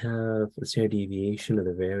 It doesn't have the standard deviation or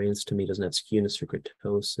the variance. To me, it doesn't have skewness or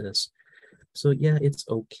kurtosis. So yeah, it's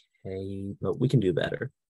okay, but we can do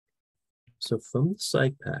better. So from the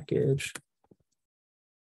psych package,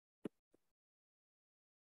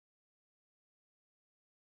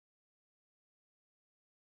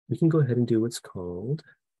 we can go ahead and do what's called,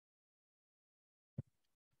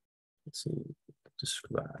 let's see,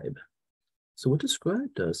 describe. So what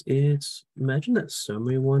describe does, it's, imagine that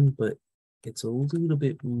summary one, but it's a little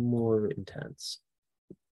bit more intense.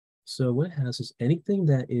 So what it has is anything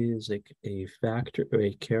that is like a factor or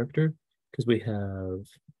a character, because we have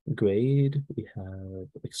grade, we have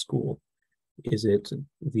like school. Is it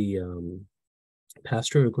the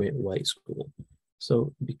Pastor or Grant White school?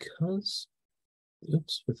 So because,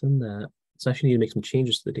 oops, within that, it's actually need to make some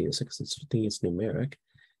changes to the data set because it's numeric.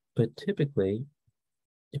 But typically,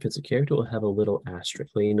 if it's a character, it'll have a little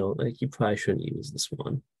asterisk. Like you probably shouldn't use this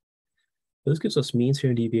one. But this gives us mean,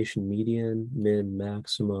 standard deviation, median, min,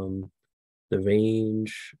 maximum, the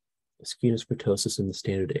range, skewness, kurtosis, and the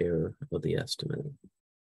standard error of the estimate,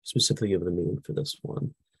 specifically of the mean for this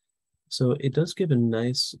one. So it does give a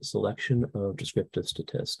nice selection of descriptive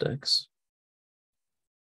statistics.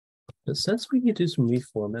 But since we need to do some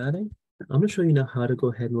reformatting, I'm going to show you now how to go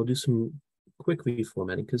ahead and we'll do some quick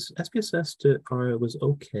reformatting because SPSS to R was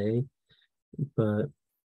okay, but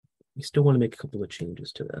you still want to make a couple of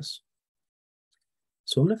changes to this.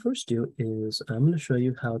 So what I'm going to first do is I'm going to show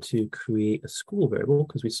you how to create a school variable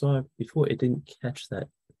because we saw before it didn't catch that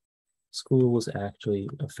school was actually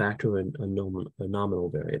a factor and a nominal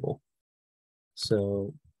variable.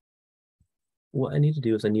 So what I need to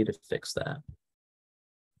do is I need to fix that.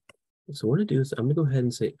 So what I do is I'm going to go ahead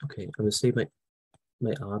and say, okay, I'm going to save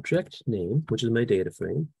my object name, which is my data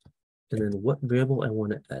frame, and then what variable I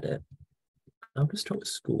want to edit. I'm going to start with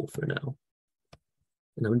school for now.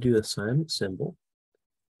 And I'm going to do the assignment symbol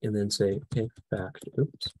and then say, okay,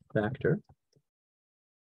 factor.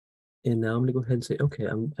 And now I'm going to go ahead and say, okay,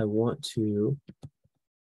 I want to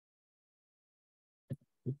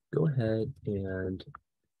go ahead and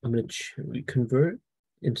I'm going to convert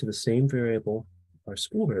into the same variable, our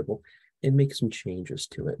school variable, and make some changes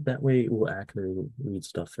to it. That way it will accurately read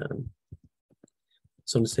stuff in.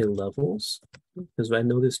 So I'm going to say levels, because I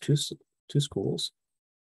know there's two schools,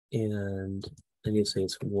 and I need to say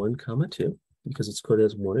it's 1, 2, because it's coded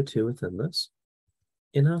as 1 or 2 within this.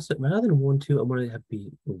 And I'll say rather than 1, 2, I'm going to have to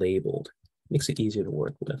be labeled. Makes it easier to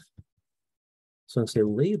work with. So I'm going to say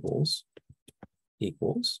labels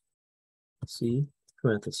equals C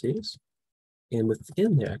parentheses. And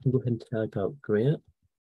within there, I can go ahead and type out Grant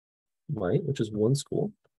White, which is 1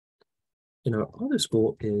 school. And our other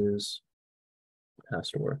school is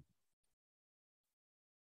Pastor.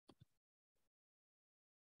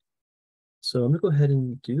 So I'm going to go ahead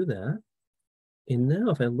and do that. And now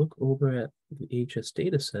if I look over at the HS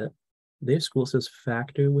data set, their school says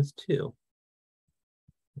factor with 2.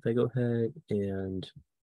 If I go ahead and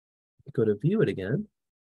go to view it again,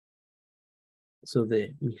 so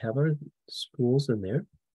that we have our schools in there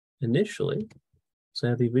initially. So I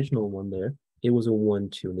have the original one there. It was a 1,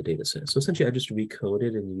 2 in the data set. So essentially I just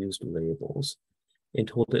recoded and used labels and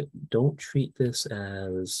told it, don't treat this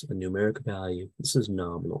as a numeric value. This is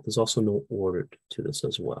nominal. There's also no order to this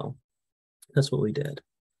as well. That's what we did.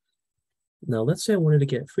 Now, let's say I wanted to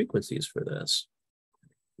get frequencies for this.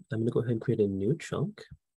 I'm going to go ahead and create a new chunk.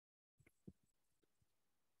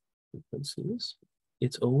 Frequencies.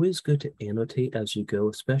 It's always good to annotate as you go,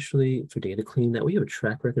 especially for data cleaning. That way you have a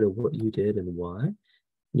track record of what you did and why.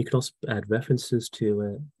 You can also add references to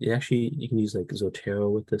it. You can use like Zotero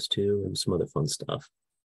with this too and some other fun stuff.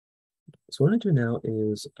 So what I do now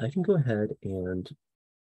is I can go ahead and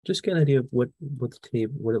just get an idea of what the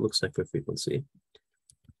table, what it looks like for frequency.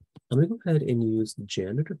 I'm going to go ahead and use the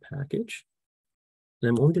janitor package. And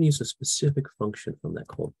I'm only going to use a specific function from that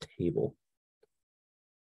called table.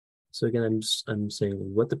 So again, I'm saying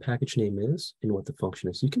what the package name is and what the function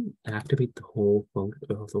is. You can activate the whole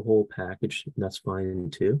package, and that's fine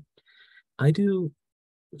too. I do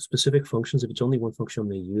specific functions. If it's only one function I'm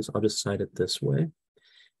going to use, I'll just cite it this way.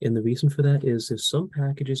 And the reason for that is there's some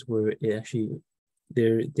packages where it actually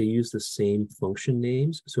they use the same function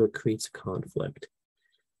names, so it creates a conflict.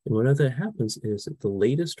 And whenever that happens is the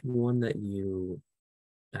latest one that you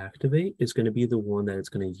activate is going to be the one that is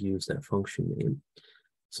going to use that function name.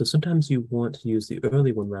 So sometimes you want to use the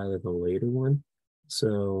early one rather than the later one.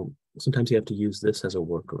 So sometimes you have to use this as a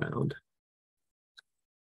workaround.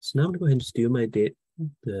 So now I'm going to go ahead and just do my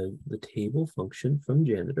the table function from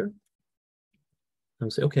janitor. I'll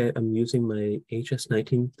say, okay, I'm using my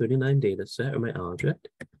HS1939 data set or my object.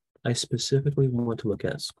 I specifically want to look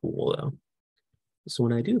at school though. So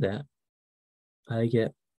when I do that, I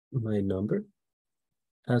get my number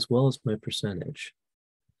as well as my percentage.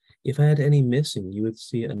 If I had any missing, you would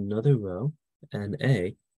see another row,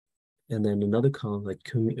 NA, and then another column like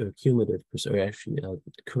cumulative, or actually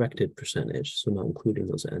corrected percentage, so not including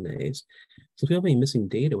those NAs. So if we have any missing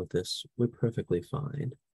data with this, we're perfectly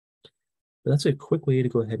fine. But that's a quick way to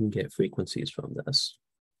go ahead and get frequencies from this.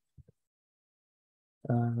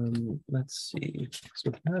 Let's see.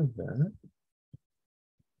 So we have that.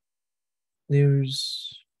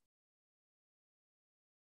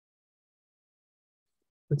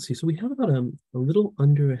 Let's see. So we have about a little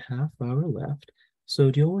under a half hour left. So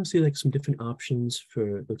do you all want to see like some different options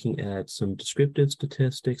for looking at some descriptive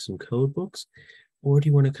statistics and code books? Or do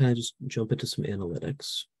you want to kind of just jump into some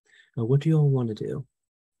analytics? What do you all want to do?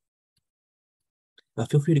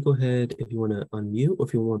 Feel free to go ahead if you want to unmute or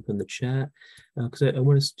if you want to put in the chat, because I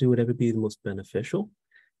want us to do whatever be the most beneficial,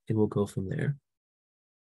 and we'll go from there.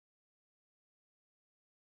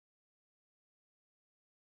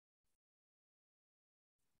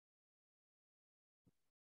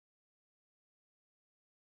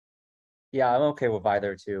 Yeah, I'm okay with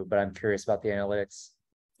either too, but I'm curious about the analytics.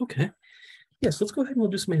 Okay. Yes, let's go ahead and we'll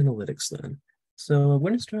do some analytics then. So I'm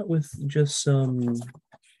going to start with just some,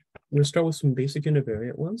 we'll start with some basic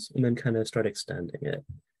univariate ones and then kind of start extending it.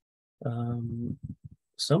 So I'm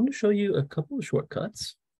going to show you a couple of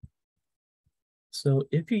shortcuts. So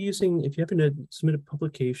if you happen to submit a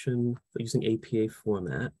publication using APA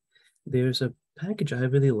format, there's a package I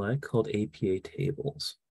really like called APA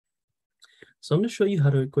tables. So I'm going to show you how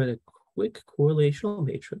to get a quick correlational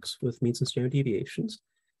matrix with means and standard deviations,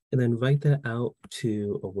 and then write that out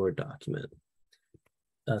to a Word document.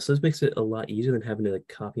 So this makes it a lot easier than having to like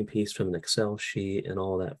copy and paste from an Excel sheet and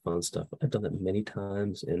all that fun stuff. I've done that many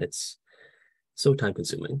times, and it's so time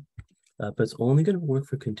consuming. But it's only going to work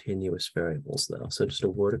for continuous variables though. So just a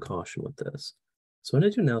word of caution with this. So what I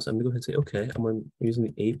do now is I'm going to go ahead and say, okay, I'm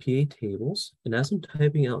using the APA tables. And as I'm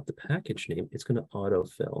typing out the package name, it's going to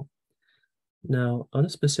autofill. Now, I'm going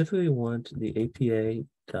to specifically want the APA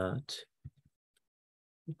dot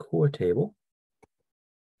core table.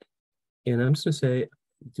 And I'm just going to say,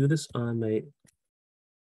 do this on my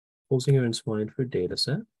Holzinger and Swineford data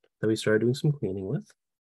set that we started doing some cleaning with.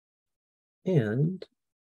 And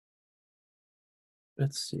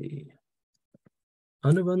let's see.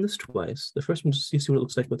 I'm going to run this twice. The first one just to see what it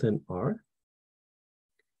looks like with an R.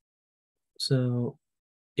 So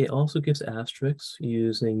it also gives asterisks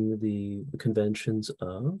using the conventions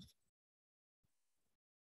of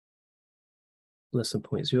less than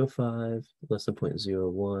 0.05, less than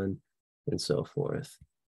 0.01, and so forth.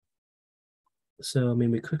 So, I mean,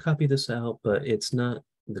 we could copy this out, but it's not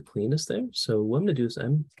the cleanest there. So what I'm going to do is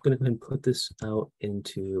I'm going to go ahead and put this out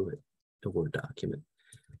into a Word document.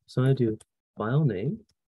 So I'm going to do file name,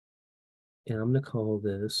 and I'm going to call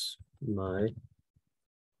this my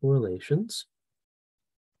correlations,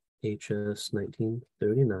 HS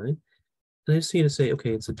 1939. And I just need to say,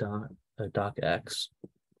 okay, it's a docx.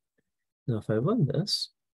 Now, if I run this,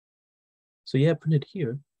 so yeah, printed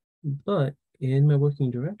here, but in my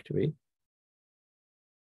working directory,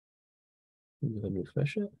 go ahead and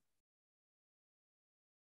refresh it.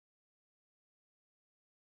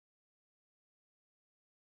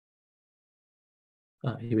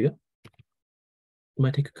 Here we go. It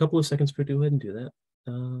might take a couple of seconds for it to go ahead and do that.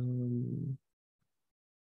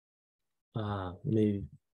 Maybe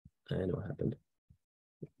I know what happened.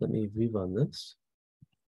 Let me rerun this.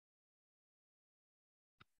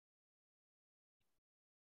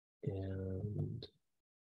 And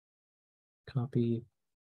copy.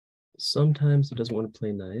 Sometimes it doesn't want to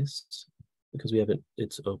play nice because we haven't,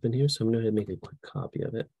 it's open here. So I'm going to make a quick copy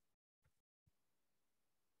of it.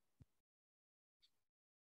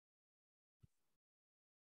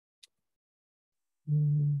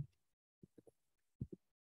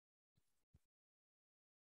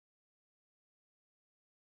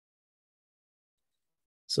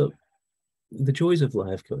 So the joys of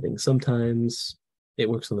live coding, sometimes it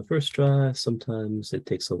works on the first try, sometimes it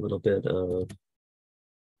takes a little bit of,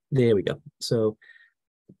 there we go. So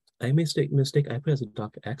I made a mistake. I put it as a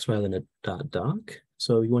docx rather than a doc.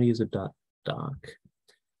 So you want to use a doc.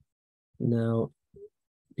 Now,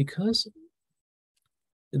 because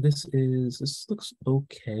this looks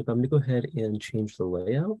okay, but I'm gonna go ahead and change the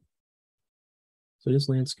layout. So it is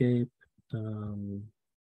landscape.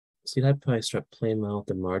 See, I'd probably start playing around with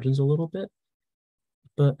the margins a little bit,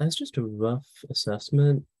 but as just a rough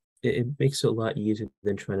assessment, it makes it a lot easier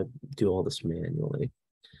than trying to do all this manually.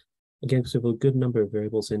 Again, because we have a good number of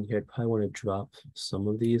variables in here, I'd probably want to drop some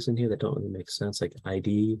of these in here that don't really make sense, like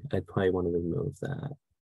ID, I'd probably want to remove that.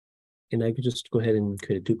 And I could just go ahead and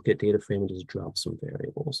create a duplicate data frame and just drop some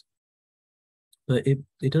variables. But it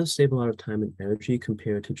does save a lot of time and energy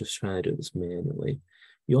compared to just trying to do this manually.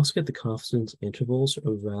 You also get the confidence intervals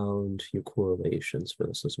around your correlations for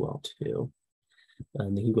this as well too.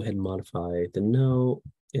 And then you can go ahead and modify the no,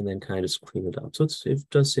 and then kind of just clean it up. So it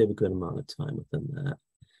does save a good amount of time within that.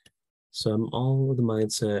 So I'm all of the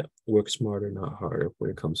mindset, work smarter, not harder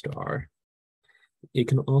when it comes to R. It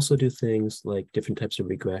can also do things like different types of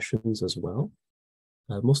regressions as well.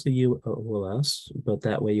 Mostly OLS, but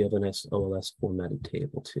that way you have a nice OLS formatted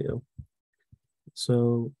table too.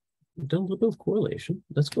 So done a little bit of correlation.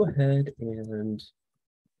 Let's go ahead and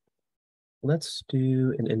let's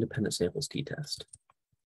do an independent samples t-test.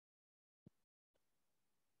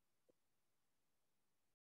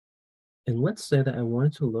 And let's say that I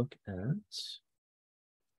wanted to look at,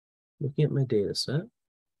 looking at my data set.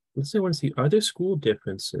 Let's say I want to see, are there school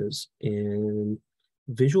differences in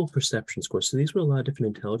visual perception scores? So these were a lot of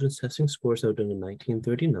different intelligence testing scores that were done in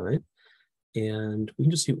 1939. And we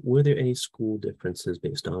can just see, were there any school differences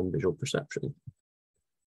based on visual perception?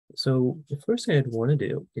 So the first thing I'd want to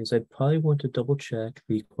do is I'd probably want to double check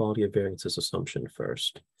the equality of variances assumption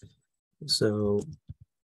first. So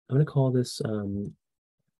I'm going to call this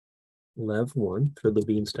Lev1 for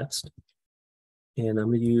Levine's test. And I'm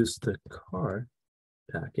going to use the car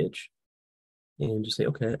package and just say,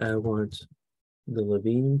 okay, I want the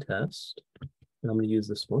Levine test. And I'm going to use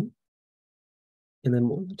this one. And then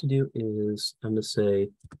what we have to do is I'm going to say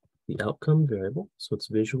the outcome variable. So it's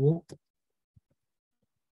visual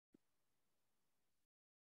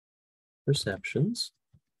perceptions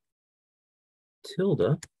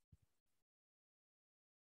tilde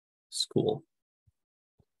school.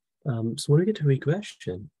 So when we get to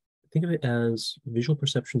regression, think of it as visual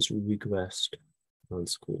perceptions regressed on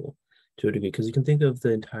school to a degree, because you can think of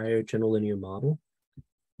the entire general linear model,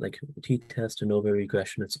 like t-test, ANOVA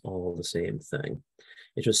regression, it's all the same thing.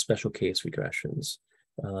 It's just special case regressions.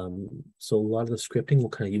 So a lot of the scripting will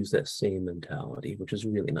kind of use that same mentality, which is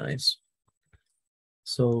really nice.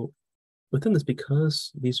 So within this,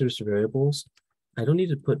 because these are just variables, I don't need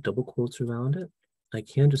to put double quotes around it. I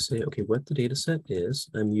can just say, okay, what the data set is.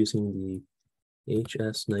 I'm using the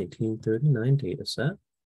HS 1939 data set.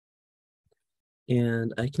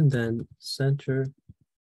 And I can then center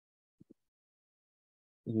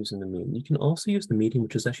using the mean. You can also use the median,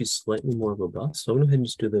 which is actually slightly more robust. So I'm going to go ahead and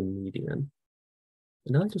just do the median.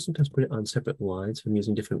 And I like to sometimes put it on separate lines if I'm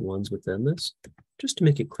using different ones within this, just to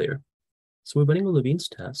make it clear. So we're running a Levine's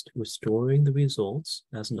test. We're storing the results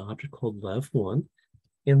as an object called Lev1.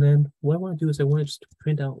 And then what I want to do is I want to just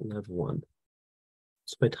print out Lev1.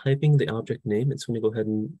 So by typing the object name, it's going to go ahead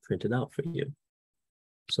and print it out for you.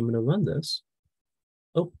 So I'm going to run this.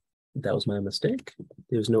 Oh, that was my mistake.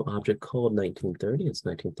 There's no object called 1930. It's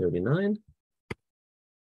 1939.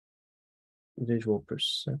 Visual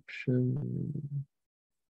perception.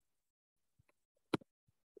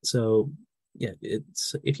 So yeah,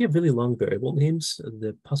 it's if you have really long variable names,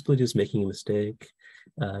 the possibility of making a mistake,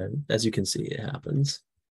 as you can see, it happens.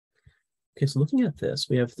 Okay, so looking at this,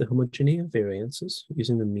 we have the homogeneity of variances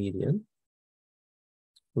using the median.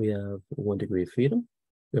 We have 1 degree of freedom.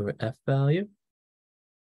 We have our F value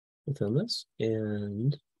within this,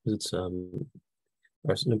 and it's our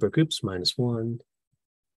number of groups -1,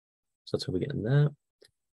 So that's how we get in that.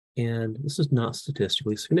 And this is not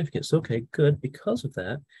statistically significant. So, okay, good. Because of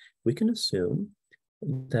that, we can assume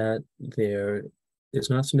that there is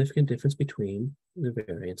not a significant difference between the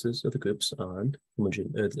variances of the groups on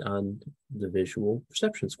the visual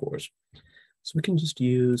perception scores. So we can just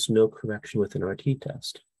use no correction within our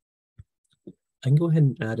t-test. I can go ahead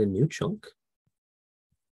and add a new chunk.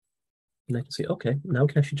 And I can say, okay, now we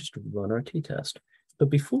can actually just run our t-test. But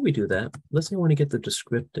before we do that, let's say I want to get the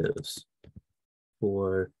descriptives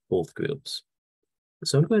for both groups.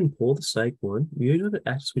 So I'm going to go ahead and pull the psych one. We don't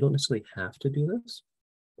necessarily have to do this,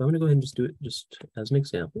 but I'm going to go ahead and just do it just as an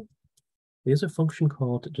example. There's a function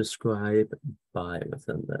called describe by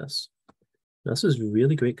within this. Now, this is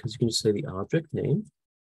really great because you can just say the object name.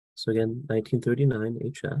 So again,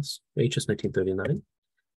 1939 HS 1939.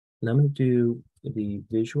 And I'm going to do the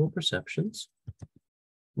visual perceptions.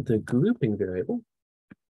 The grouping variable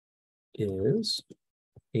is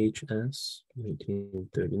HS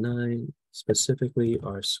 1939, specifically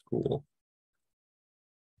our school.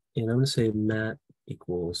 And I'm going to say mat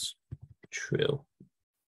equals true.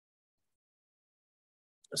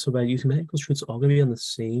 So by using mat equals true, it's all going to be on the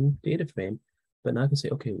same data frame, but now I can say,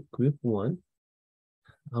 okay, group one,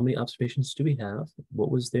 how many observations do we have?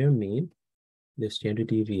 What was their mean? Their standard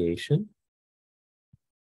deviation,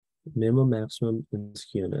 minimum, maximum, and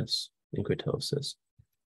skewness and kurtosis.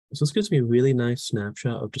 So this gives me a really nice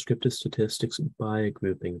snapshot of descriptive statistics by a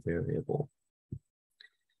grouping variable.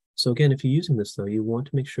 So again, if you're using this though, you want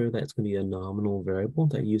to make sure that it's going to be a nominal variable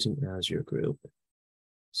that you're using as your group.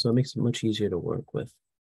 So it makes it much easier to work with.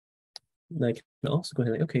 I can also go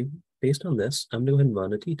ahead and, okay, based on this, I'm going to go ahead and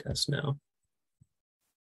run a t-test now.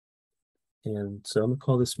 And so I'm going to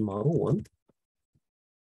call this model one.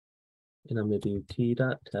 And I'm going to do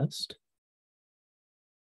t.test.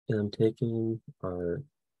 And I'm taking our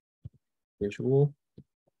visual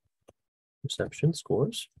perception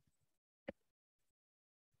scores.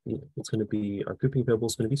 It's going to be, our grouping variable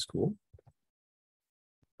is going to be school.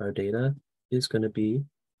 Our data is going to be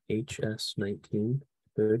HS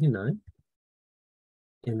 1939.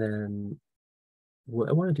 And then what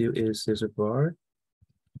I want to do is there's a var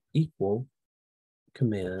equal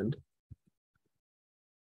command.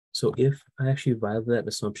 So if I actually violate that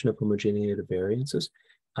assumption of homogeneity of variances,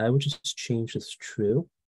 I would just change this true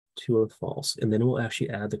to a false, and then it will actually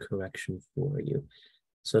add the correction for you.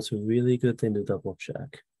 So that's a really good thing to double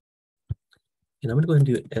check. And I'm going to go ahead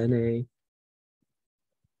and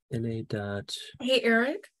do NA dot. Hey,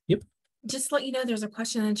 Eric. Yep. Just to let you know, there's a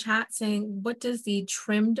question in chat saying, what does the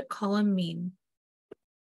trimmed column mean?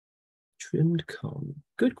 Trimmed column.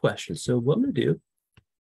 Good question. So what I'm going to do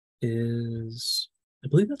is, I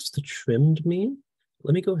believe that's the trimmed mean.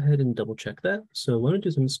 Let me go ahead and double check that. So what I'm going to do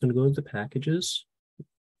is I'm just going to go into packages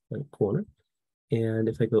corner. And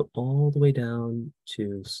if I go all the way down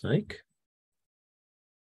to psych,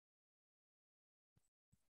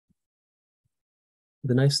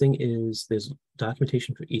 the nice thing is there's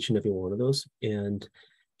documentation for each and every one of those. And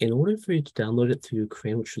in order for you to download it through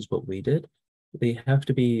Crane, which is what we did,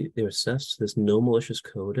 they're assessed. There's no malicious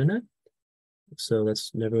code in it. So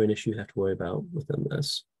that's never an issue you have to worry about within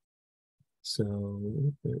this. So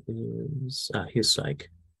there is, here's psych.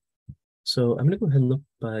 So I'm going to go ahead and look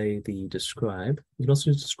by the describe. You can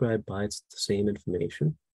also use describe by, it's the same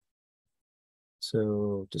information.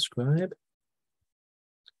 So describe.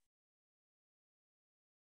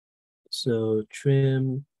 So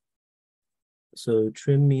trim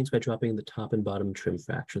means by dropping the top and bottom trim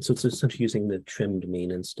fraction. So it's essentially using the trimmed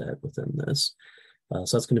mean instead within this.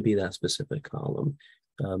 So that's going to be that specific column.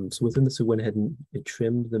 So within this, we went ahead and it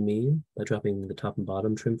trimmed the mean by dropping the top and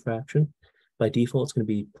bottom trim fraction. By default, it's going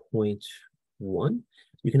to be 0.1.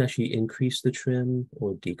 You can actually increase the trim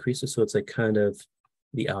or decrease it. So it's like kind of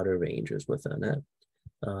the outer ranges within it.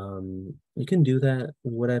 You can do that.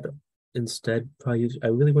 What I'd instead probably use, I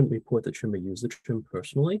really wouldn't report the trim or use the trim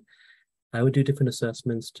personally. I would do different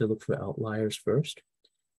assessments to look for outliers first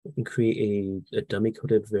and create a dummy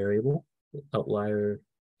coded variable. Outlier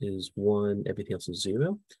is 1, everything else is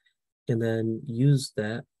 0. And then use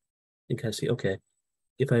that and kind of see, okay,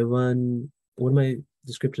 if I run, what do my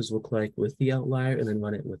descriptors look like with the outlier and then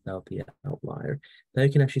run it without the outlier? Now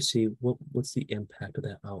you can actually see what's the impact of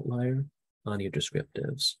that outlier on your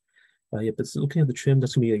descriptives. Yeah, but looking at the trim,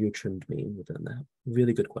 that's going to be your trimmed mean within that.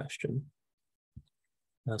 Really good question.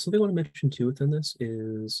 Something I want to mention too within this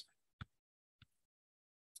is,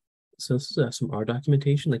 so this is some R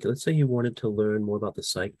documentation. Like let's say you wanted to learn more about the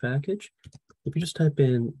psych package. If you just type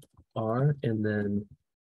in R and then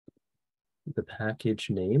the package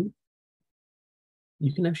name,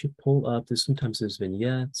 you can actually pull up, sometimes there's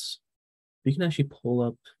vignettes, we can actually pull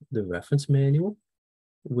up the reference manual,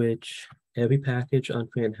 which every package on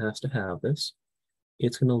Fran has to have this.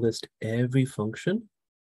 It's going to list every function.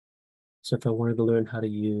 So if I wanted to learn how to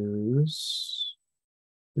use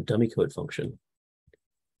the dummy code function,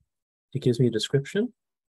 it gives me a description.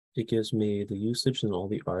 It gives me the usage and all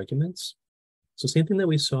the arguments. So same thing that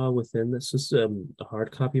we saw within this. This is a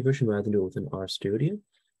hard copy version rather than do it within RStudio.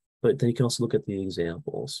 But then you can also look at the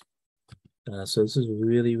examples. So this is a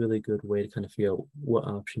really, really good way to kind of figure out what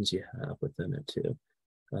options you have within it too.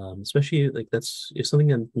 Especially like that's if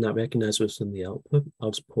something I'm not recognized within the output,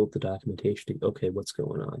 I'll just pull up the documentation to okay, what's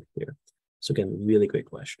going on here. So again, really great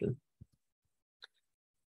question.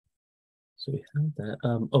 So we have that.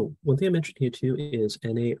 Oh, one thing I mentioned here too is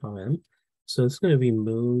NARM. So it's going to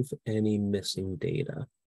remove any missing data.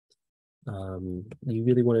 You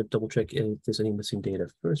really want to double check if there's any missing data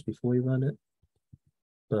first before you run it,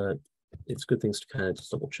 but it's good things to kind of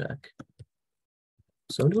just double check.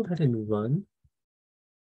 So I'm going to go ahead and run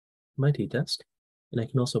my t-test, and I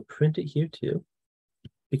can also print it here too.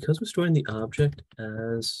 Because we're storing the object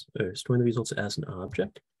as, or storing the results as an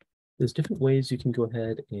object, there's different ways you can go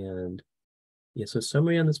ahead and, yeah, so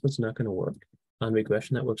summary on this one's not going to work. On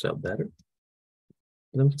regression, that works out better.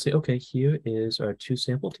 And then we can say, okay, here is our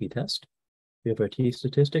 2-sample t-test. We have our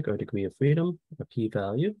t-statistic, our degree of freedom, our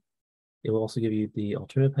p-value. It will also give you the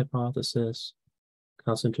alternative hypothesis,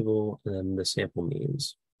 constant interval, and then the sample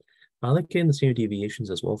means. I like getting the standard deviations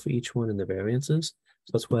as well for each one and the variances.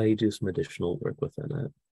 So that's why you do some additional work within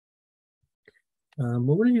it.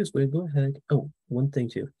 What we're going to do is we're going to go ahead. Oh, one thing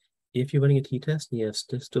too. If you're running a t-test and you have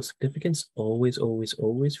statistical significance, always, always,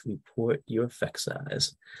 always report your effect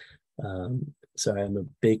size. Sorry, I'm a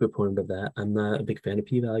big proponent of that. I'm not a big fan of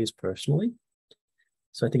p-values personally.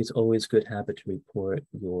 So I think it's always a good habit to report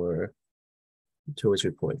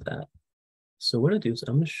that. So what I'll do is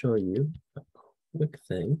I'm going to show you a quick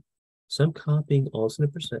thing. So I'm copying also the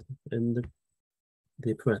percent in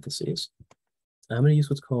the parentheses. I'm going to use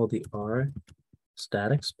what's called the R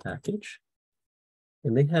statics package.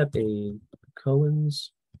 And they have a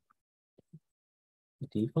Cohen's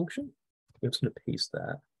D function. I'm just going to paste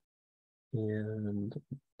that. And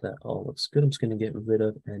that all looks good. I'm just going to get rid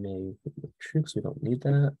of NA troops. We don't need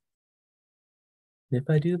that. And if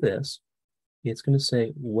I do this, it's going to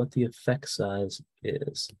say what the effect size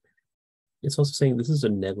is. It's also saying this is a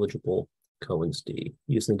negligible Cohen's D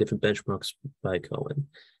using different benchmarks by Cohen,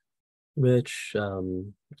 which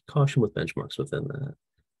caution with benchmarks within that.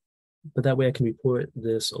 But that way I can report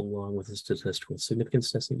this along with the statistical significance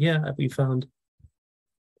testing. Yeah, we found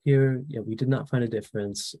here, yeah, we did not find a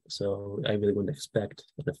difference. So I really wouldn't expect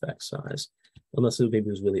an effect size unless it maybe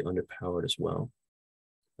was really underpowered as well.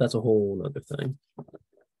 That's a whole other thing.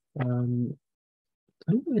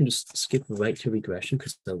 I'm going to just skip right to regression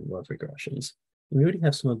because I love regressions. We already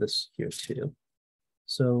have some of this here too.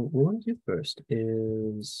 So what I want to do first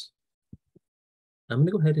is I'm going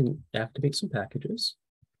to go ahead and activate some packages.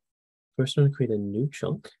 First, I'm going to create a new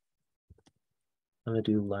chunk. I'm going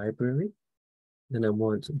to do library. Then I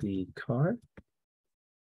want the car,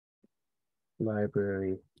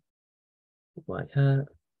 library, y-hat,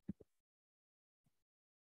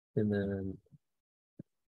 and then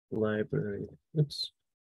library, oops.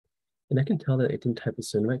 And I can tell that it didn't type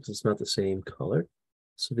this in right because it's not the same color.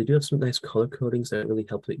 So they do have some nice color codings that really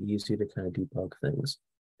help it easier to kind of debug things.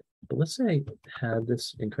 But let's say I have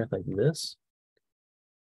this incorrect like this,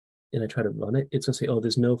 and I try to run it, it's gonna say, oh,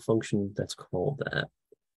 there's no function that's called that.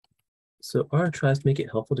 So R tries to make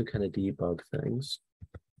it helpful to kind of debug things.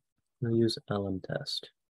 I'll use lm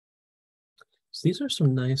test. So these are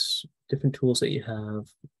some nice different tools that you have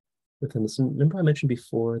within this. And remember I mentioned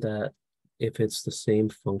before that if it's the same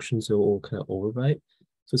functions, it will kind of overwrite.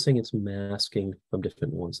 So it's saying it's masking from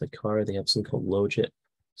different ones. Like car, they have something called logit.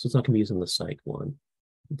 So it's not going to be using the psych one.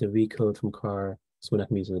 The recode from car, so we're not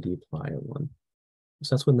going to be using the dplyr one.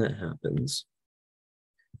 So that's when that happens.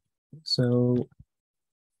 So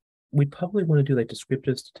we probably want to do like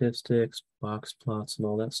descriptive statistics, box plots, and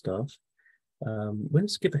all that stuff. We're going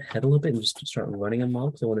to skip ahead a little bit and just start running a model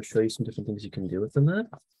because I want to show you some different things you can do within that.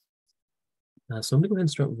 So I'm going to go ahead and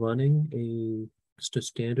start running just a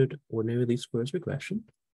standard ordinary least squares regression.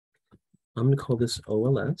 I'm going to call this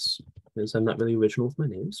OLS because I'm not really original with my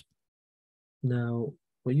names. Now,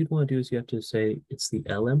 what you'd want to do is you have to say it's the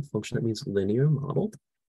LM function. That means linear model.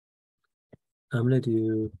 I'm going to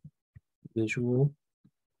do visual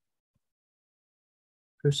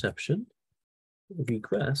perception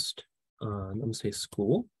regressed on, I'm going to say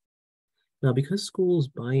school. Now, because school is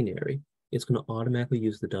binary, it's going to automatically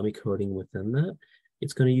use the dummy coding within that.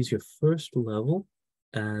 It's going to use your first level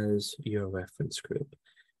as your reference group.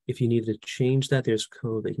 If you need to change that, there's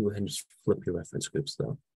code that you can go ahead and just flip your reference groups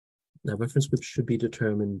though. Now reference groups should be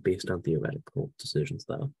determined based on theoretical decisions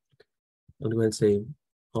though. I'm going to go ahead and say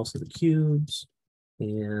also the cubes,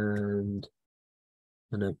 and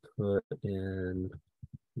I'm going to put in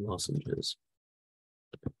lozenges.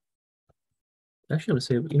 Actually, I'm going to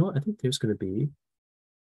say, you know what, I think there's going to be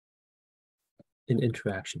an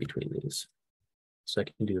interaction between these. So I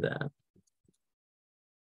can do that.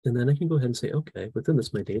 And then I can go ahead and say, okay, within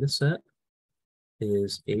this, my data set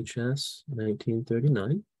is HS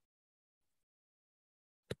 1939.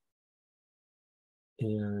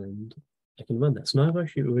 And I can run that. So now I've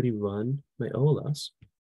actually already run my OLS.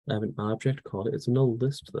 I have an object called it. It's no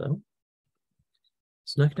list though.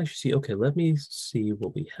 So now I can actually see, okay, let me see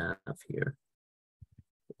what we have here.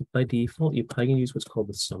 By default, you're probably going to use what's called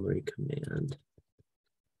the summary command.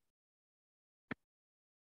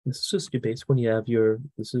 This is just your basic one. You have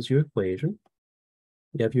this is your equation.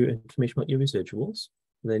 You have your information about your residuals,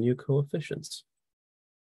 and then your coefficients.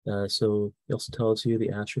 So it also tells you the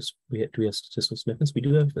asterisk, do we have statistical significance? We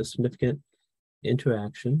do have a significant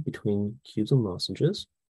interaction between cubes and lozenges.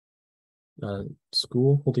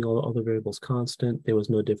 School, holding all the other variables constant. There was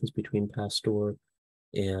no difference between Pasteur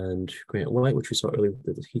and Grant White, which we saw earlier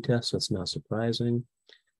with the t-test, so that's not surprising.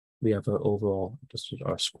 We have our overall, just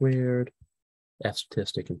R squared, F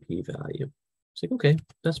statistic, and p-value. It's like, okay,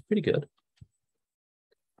 that's pretty good.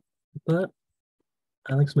 But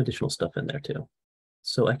I like some additional stuff in there too.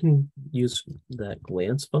 So I can use that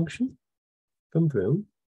glance function from Vroom,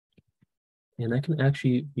 and I can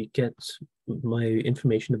actually get my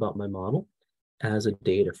information about my model as a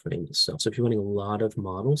data frame itself. So if you're running a lot of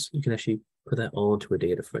models, you can actually put that all into a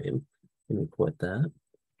data frame and report that.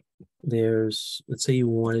 Let's say you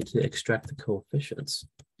wanted to extract the coefficients,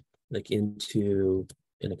 like into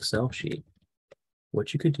an Excel sheet.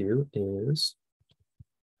 What you could do is,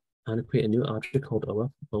 I'm going to create a new object called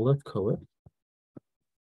OLF coef.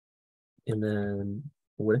 And then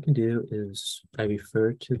what I can do is I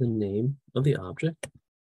refer to the name of the object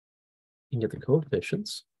and get the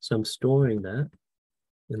coefficients. So I'm storing that,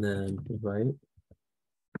 and then write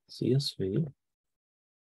CSV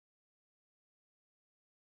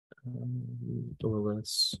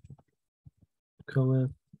OLS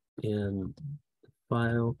coef, and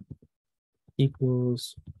file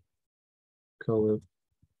equals coef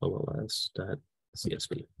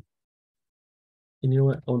OLS.csv. And you know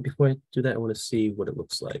what? Before I do that, I want to see what it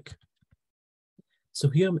looks like. So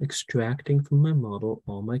here I'm extracting from my model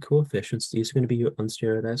all my coefficients. These are going to be your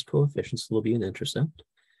unstandardized coefficients. There'll be an intercept.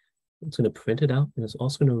 It's going to print it out, and it's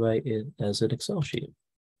also going to write it as an Excel sheet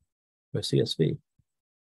or CSV.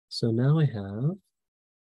 So now I have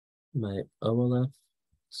my OLF.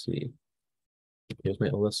 See, here's my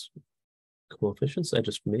OLS coefficients I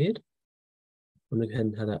just made. I'm going to go ahead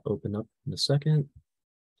and have that open up in a second.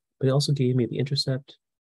 But it also gave me the intercept.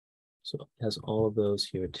 So it has all of those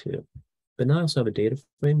here too. But now I also have a data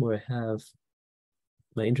frame where I have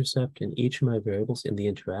my intercept in each of my variables in the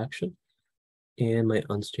interaction and my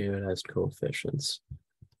unstandardized coefficients.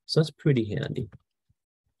 So that's pretty handy.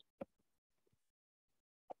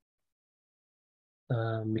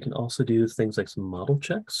 We can also do things like some model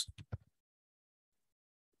checks.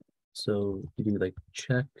 So you can like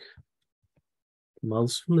check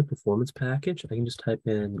models from the performance package. I can just type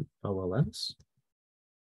in OLS.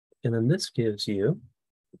 And then this gives you,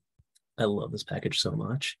 I love this package so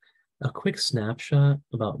much, a quick snapshot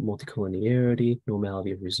about multicollinearity,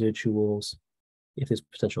 normality of residuals, if there's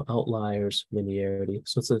potential outliers, linearity.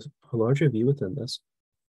 So it's a larger view within this.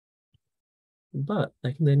 But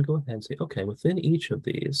I can then go ahead and say, okay, within each of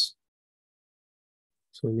these,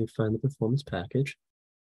 so let me find the performance package,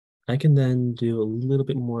 I can then do a little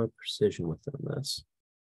bit more precision within this.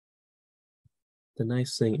 The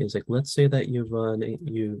nice thing is, like, let's say that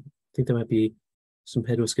you think there might be some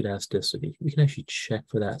heteroscedasticity. We can actually check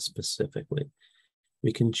for that specifically.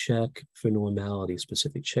 We can check for normality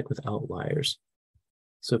specific, check with outliers.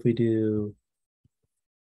 So if we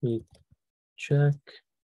check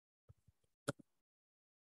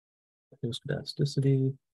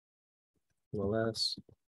heteroscedasticity, OLS,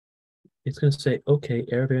 it's going to say, okay,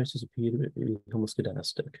 error variances appear to be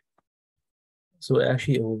homoscedastic. So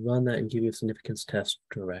actually, it will run that and give you a significance test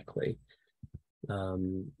directly.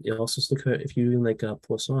 It also look at, if you're doing like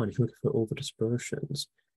Poisson, if you look for over dispersions.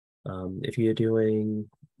 If you're doing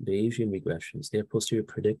Bayesian regressions, they have posterior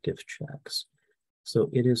predictive checks.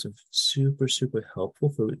 So it is super, super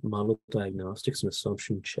helpful for model diagnostics and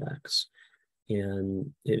assumption checks.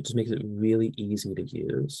 And it just makes it really easy to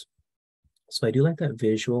use. So I do like that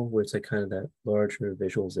visual where it's like kind of that larger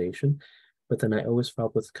visualization, but then I always follow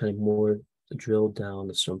up with kind of more drill down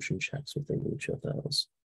assumption checks within each of those.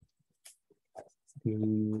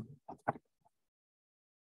 The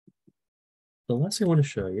last thing I want to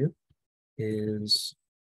show you is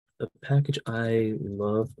a package I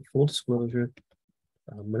love. Full disclosure,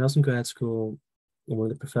 when I was in grad school,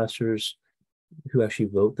 one of the professors who actually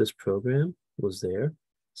wrote this program was there.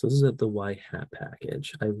 So this is the Y hat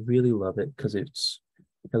package. I really love it because it's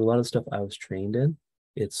has a lot of stuff I was trained in.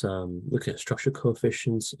 It's looking at structure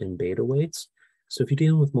coefficients and beta weights. So if you're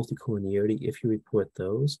dealing with multicollinearity, if you report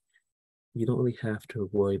those, you don't really have to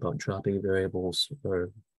worry about dropping variables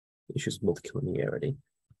or issues with multicollinearity.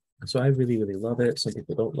 So I really, really love it. Some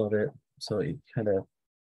people don't love it. So it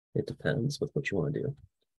depends with what you want to do.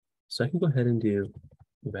 So I can go ahead and do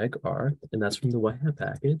reg R, and that's from the Y hat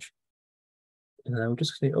package. And I would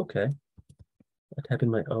just say, okay. I type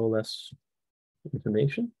in my OLS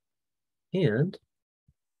information. And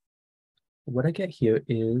what I get here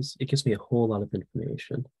is, it gives me a whole lot of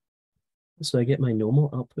information. So I get my normal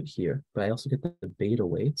output here, but I also get the beta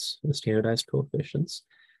weights, the standardized coefficients.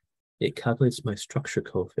 It calculates my structure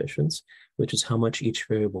coefficients, which is how much each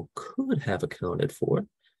variable could have accounted for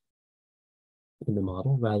in the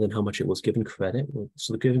model, rather than how much it was given credit.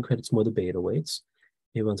 So the given credit's more the beta weights.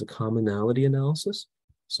 It runs a commonality analysis.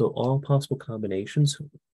 So all possible combinations,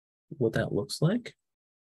 what that looks like,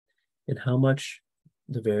 and how much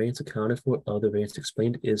the variance accounted for, the variance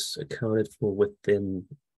explained is accounted for within,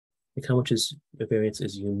 like how much is the variance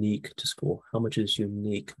is unique to school, how much is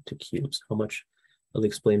unique to cubes, how much of the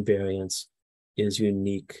explained variance is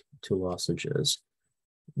unique to lozenges.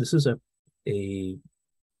 This is a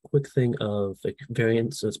quick thing of like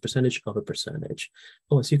variance, so it's percentage of a percentage.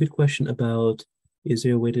 Oh, I see a good question about, is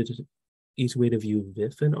there a way to easy way to view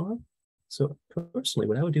VIF in R? So personally,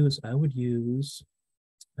 what I would do is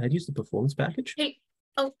I'd use the performance package. Hey,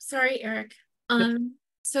 oh, sorry, Eric.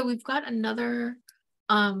 So we've got another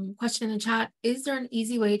question in the chat. Is there an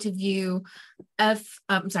easy way to view VIF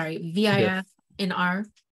in R?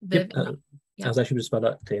 Yep. I was actually just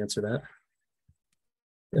about to answer that.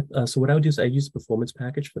 Yep. So what I would do is I use the performance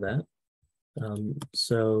package for that.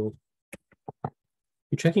 So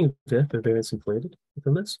you're checking VIF or variance inflated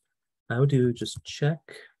within this. I would do just check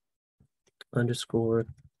underscore,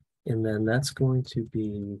 and then that's going to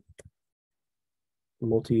be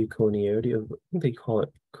multicollinearity of, I think they call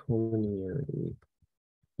it collinearity.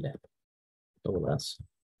 Yeah, OLS.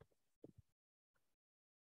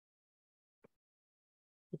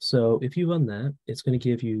 So if you run that, it's going to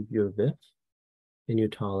give you your VIF and your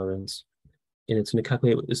tolerance, and it's going to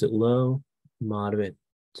calculate, is it low, moderate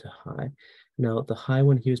to high. Now the high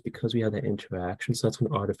one here is because we have that interaction, so that's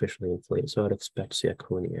going to artificially inflate. So I'd expect to see a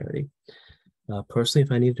collinearity. Personally,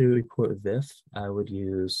 if I needed to report VIF, I would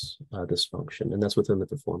use this function, and that's within the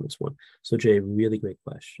performance one. So Jay, really great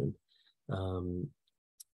question. To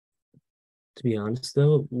be honest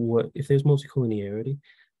though, if there's multicollinearity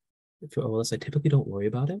for OLS, I typically don't worry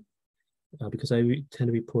about it because I tend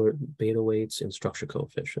to report beta weights and structure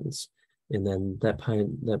coefficients, and then that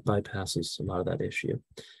bypasses a lot of that issue.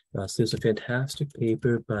 So there's a fantastic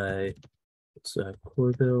paper by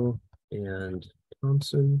Corville and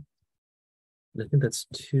Thompson. And I think that's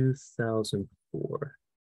 2004.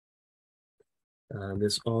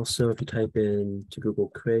 There's also, if you type in to Google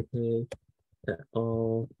Crehe et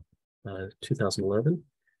al. 2011,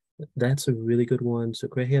 that's a really good one. So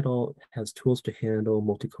Crehe et al. Has tools to handle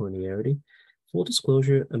multicollinearity. Full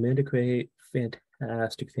disclosure, Amanda Crehe,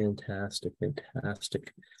 fantastic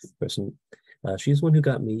person. She's one who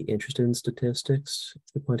got me interested in statistics,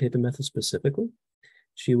 the quantitative method specifically.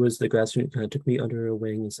 She was the grad student who kind of took me under her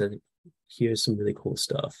wing and said, here's some really cool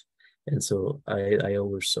stuff. And so I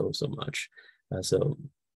owe her so much. So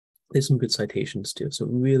there's some good citations too. So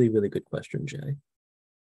really, really good question, Jay.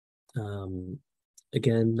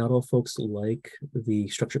 Again, not all folks like the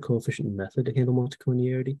structure coefficient method to handle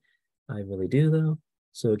multicollinearity. I really do though.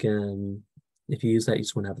 So again, if you use that, you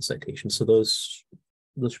just want to have the citations. So those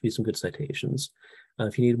should be some good citations.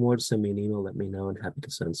 If you need more, just send me an email, let me know. I'm happy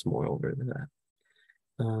to send some more over to that.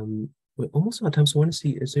 We're almost out of time, so I want to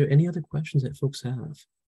see, is there any other questions that folks have?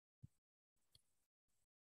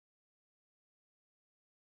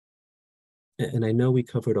 And I know we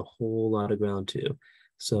covered a whole lot of ground too.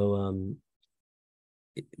 So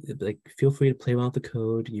like feel free to play around with the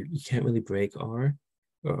code. You can't really break R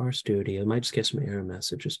or RStudio. I might just get some error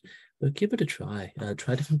messages, but give it a try.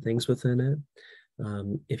 Try different things within it.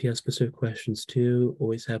 If you have specific questions too,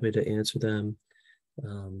 always happy to answer them.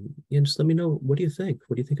 And just let me know, what do you think?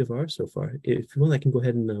 What do you think of R so far? If you want, I can go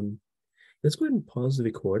ahead and let's go ahead and pause the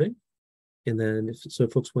recording. And then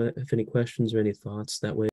if folks want, if any questions or any thoughts that way,